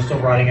is when I was still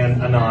writing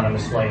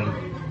anonymously,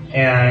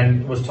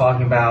 and was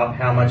talking about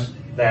how much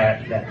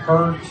that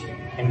hurt,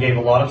 and gave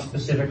a lot of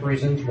specific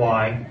reasons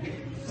why,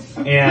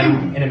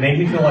 and it made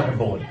me feel like a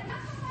bully,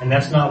 and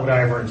that's not what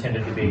I ever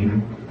intended to be.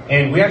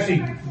 And we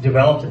actually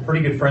developed a pretty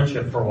good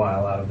friendship for a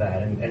while out of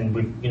that, and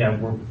we,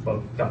 we're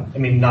both,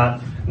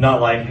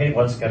 not like, hey,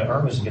 let's go to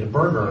Irma's and get a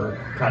burger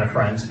kind of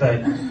friends,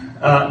 but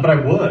I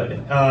would,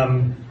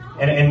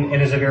 and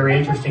as a very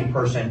interesting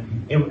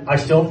person, I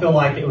still feel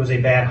like it was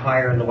a bad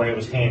hire in the way it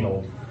was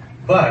handled.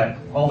 But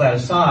all that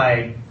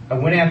aside, I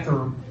went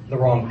after the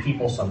wrong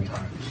people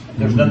sometimes.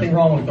 There's nothing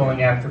wrong with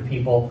going after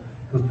people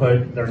who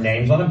put their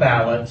names on a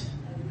ballot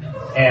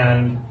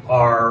and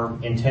are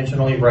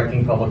intentionally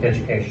wrecking public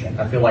education.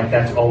 I feel like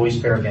that's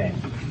always fair game.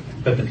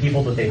 But the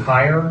people that they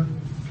hire,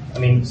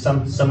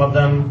 some of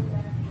them,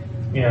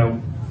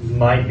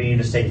 might be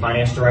the state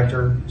finance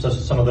director. So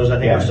some of those I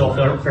think are still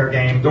fair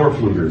game.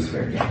 Dorfluger is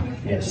fair game.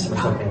 Yes, or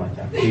something like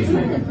that.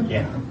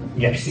 Yeah.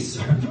 Yes.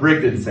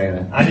 Rick didn't say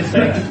that. I didn't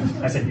say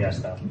that. I said yes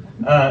though.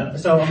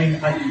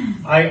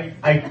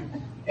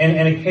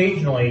 And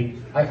occasionally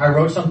I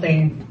wrote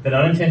something that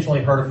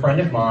unintentionally hurt a friend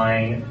of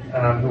mine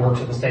who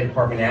works at the State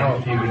Department now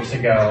a few weeks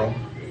ago,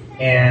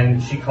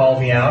 and she called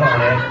me out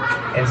on it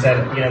and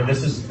said,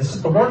 this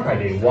is the work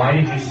I do. Why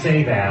did you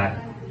say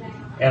that?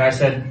 And I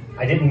said,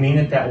 I didn't mean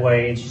it that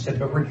way. And she said,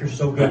 but Rick, you're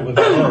so good with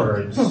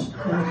words.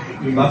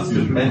 You must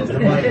have meant it.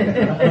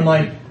 I'm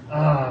like,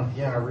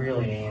 yeah, I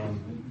really am.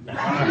 But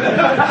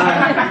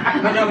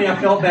I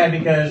felt bad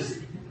because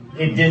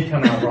it did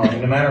come out wrong.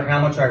 No matter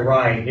how much I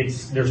write,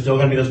 there's still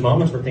going to be those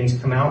moments where things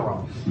come out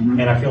wrong.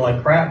 Mm-hmm. And I feel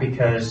like crap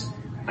because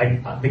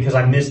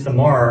I missed the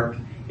mark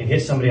and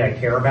hit somebody I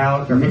care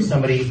about, or hit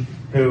somebody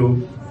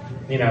who,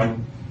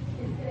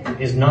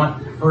 is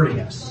not hurting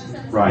us.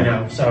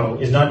 Right. So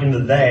is not in the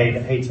they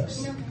that hates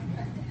us.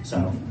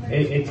 So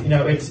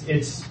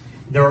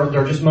there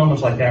are just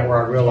moments like that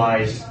where I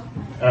realize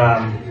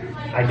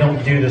I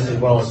don't do this as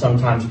well as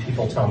sometimes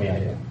people tell me I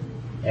do,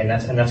 and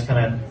that's kind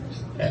of,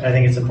 I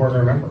think it's important to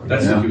remember.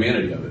 That's the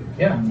humanity of it.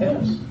 Yeah,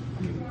 it is.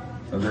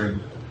 Agreed.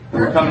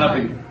 We're coming up.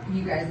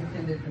 You guys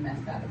offended the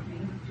mess out of me.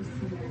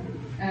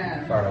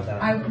 Sorry about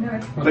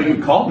that. But you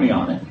called me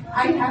on it.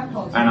 I have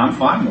called you. And I'm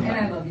fine with that.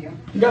 that. And I love you.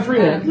 You got 3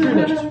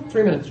 minutes.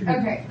 3 minutes.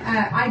 Okay.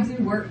 I do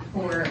work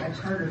for a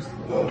charter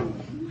school.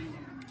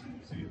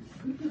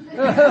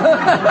 But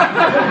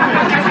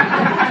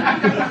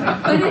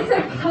it's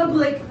a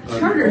public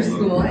charter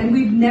school, and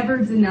we've never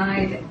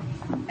denied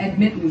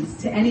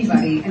admittance to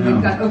anybody, and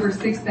we've got over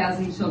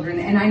 6,000 children,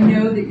 and I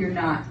know that you're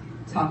not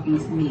talking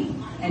to me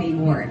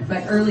anymore.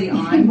 But early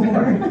on, I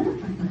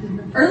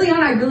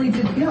really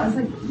did feel, I was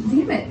like,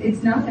 damn it,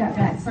 it's not that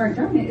bad. Sorry,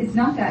 darn it, it's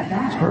not that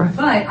bad. Right.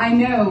 But I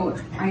know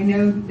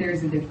that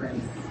there's a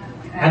difference.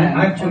 And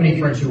I have too many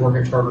friends who work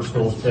at charter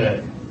schools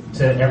to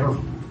ever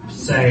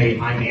say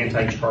I'm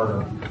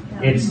anti-charter.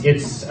 It's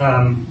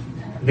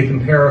the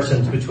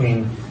comparisons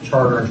between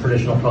charter and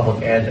traditional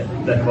public ed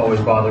that have always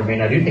bothered me.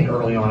 And I do think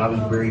early on I was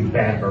very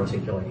bad at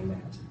articulating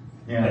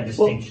that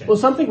distinction. Well,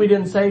 something we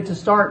didn't say to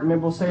start, and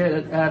maybe we'll say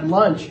it at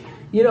lunch.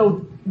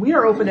 We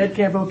are open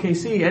EdCamp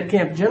OKC,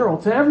 EdCamp General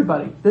to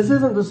everybody. This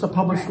isn't just a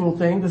public school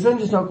thing. This isn't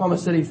just an Oklahoma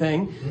City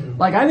thing.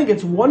 Like, I think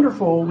it's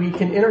wonderful we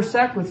can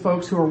intersect with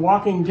folks who are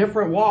walking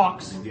different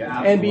walks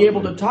and be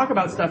able to talk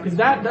about stuff, because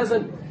that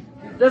doesn't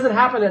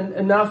happen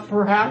enough,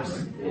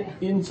 perhaps,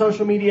 in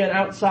social media and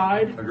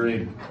outside.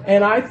 Agreed.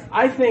 And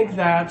I think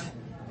that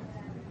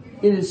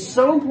it is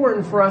so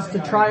important for us to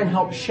try and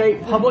help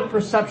shape public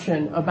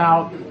perception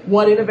about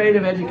what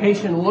innovative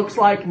education looks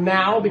like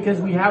now, because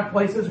we have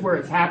places where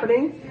it's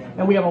happening,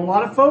 and we have a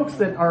lot of folks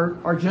that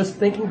are just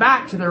thinking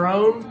back to their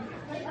own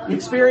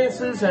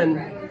experiences, and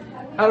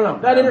I don't know,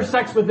 that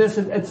intersects with this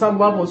at some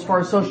level as far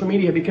as social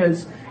media,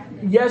 because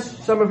yes,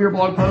 some of your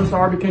blog posts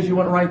are because you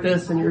want to write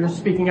this and you're just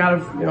speaking out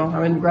of,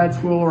 I'm in grad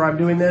school or I'm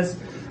doing this,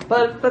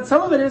 but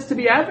some of it is to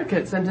be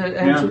advocates and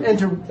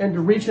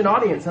to reach an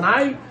audience. And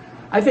I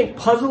think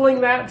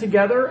puzzling that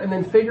together and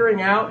then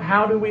figuring out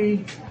how do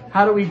we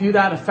do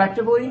that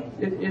effectively,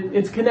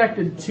 it's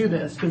connected to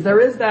this, because there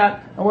is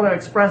that, I want to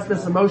express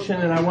this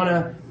emotion and I want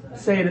to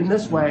say it in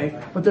this way,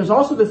 but there's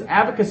also this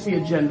advocacy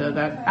agenda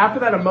that after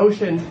that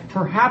emotion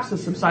perhaps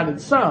has subsided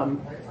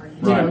some,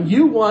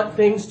 you want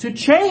things to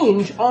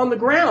change on the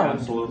ground.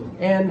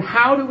 Absolutely. And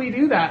how do we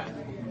do that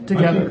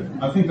together?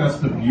 I think that's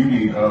the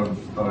beauty of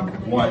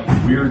what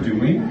we're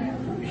doing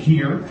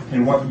here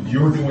and what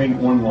you're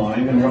doing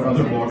online and what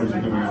other bloggers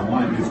are doing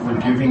online, is we're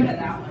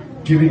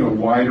giving a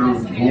wider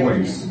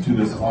voice to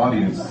this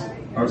audience.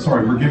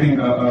 We're giving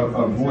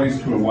a voice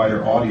to a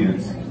wider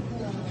audience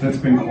that's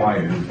been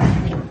quieted.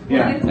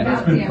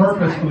 It's been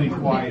purposefully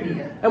quieted.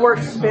 And we're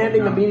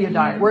expanding the media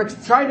diet. We're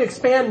trying to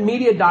expand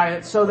media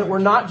diet so that we're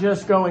not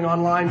just going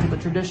online to the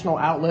traditional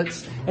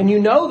outlets. And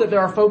that there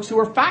are folks who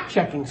are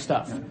fact-checking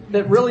stuff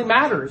that really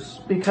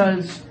matters,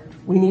 because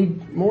we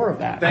need more of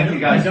that. Thank you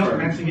guys. I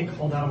don't actually get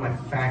called out on my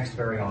facts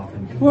very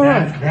often. Well,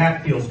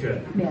 that feels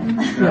good.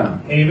 Yeah.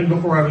 And even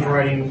before I was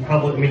writing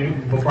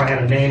before I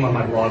had a name on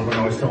my blog, when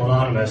I was still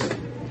anonymous,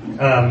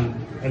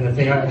 and the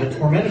thing that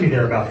tormented me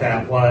there about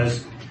that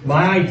was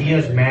my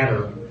ideas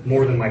matter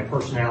more than my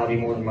personality,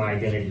 more than my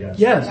identity does.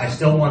 Yes. I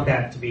still want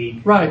that to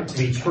be right. To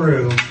be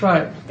true.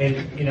 Right. And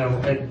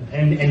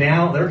and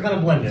now they're kind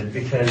of blended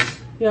because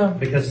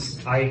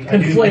I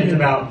do think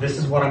about this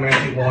is what I'm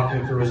actually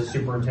walking through as a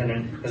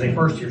superintendent, as a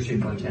first year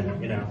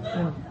superintendent,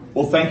 Yeah.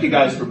 Well, thank you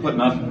guys for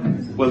putting up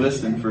with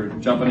us and for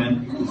jumping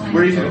in.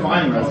 We're easy to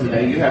find the rest of the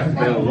day. You have to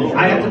bail a little.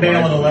 I have to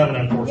bail at 11,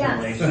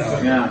 unfortunately. Yes.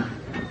 So. Yeah.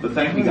 But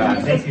thank you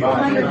guys. Thank you.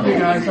 Thank you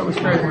guys. That was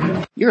great.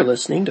 You're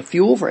listening to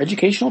Fuel for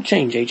Educational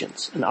Change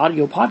Agents, an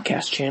audio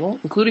podcast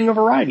channel including a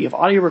variety of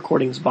audio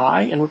recordings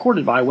by and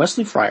recorded by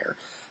Wesley Fryer,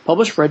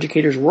 published for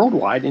educators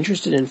worldwide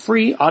interested in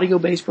free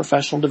audio-based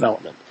professional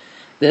development.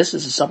 This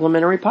is a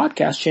supplementary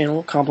podcast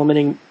channel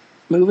complementing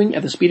Moving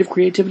at the Speed of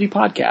Creativity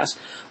podcast,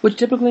 which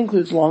typically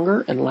includes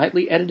longer and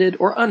lightly edited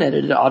or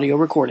unedited audio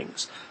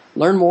recordings.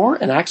 Learn more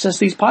and access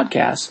these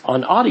podcasts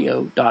on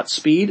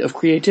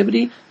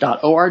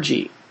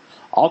audio.speedofcreativity.org.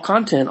 All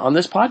content on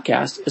this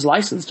podcast is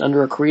licensed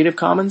under a Creative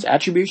Commons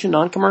Attribution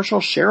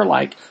Non-Commercial Share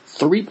Alike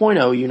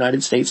 3.0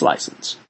 United States license.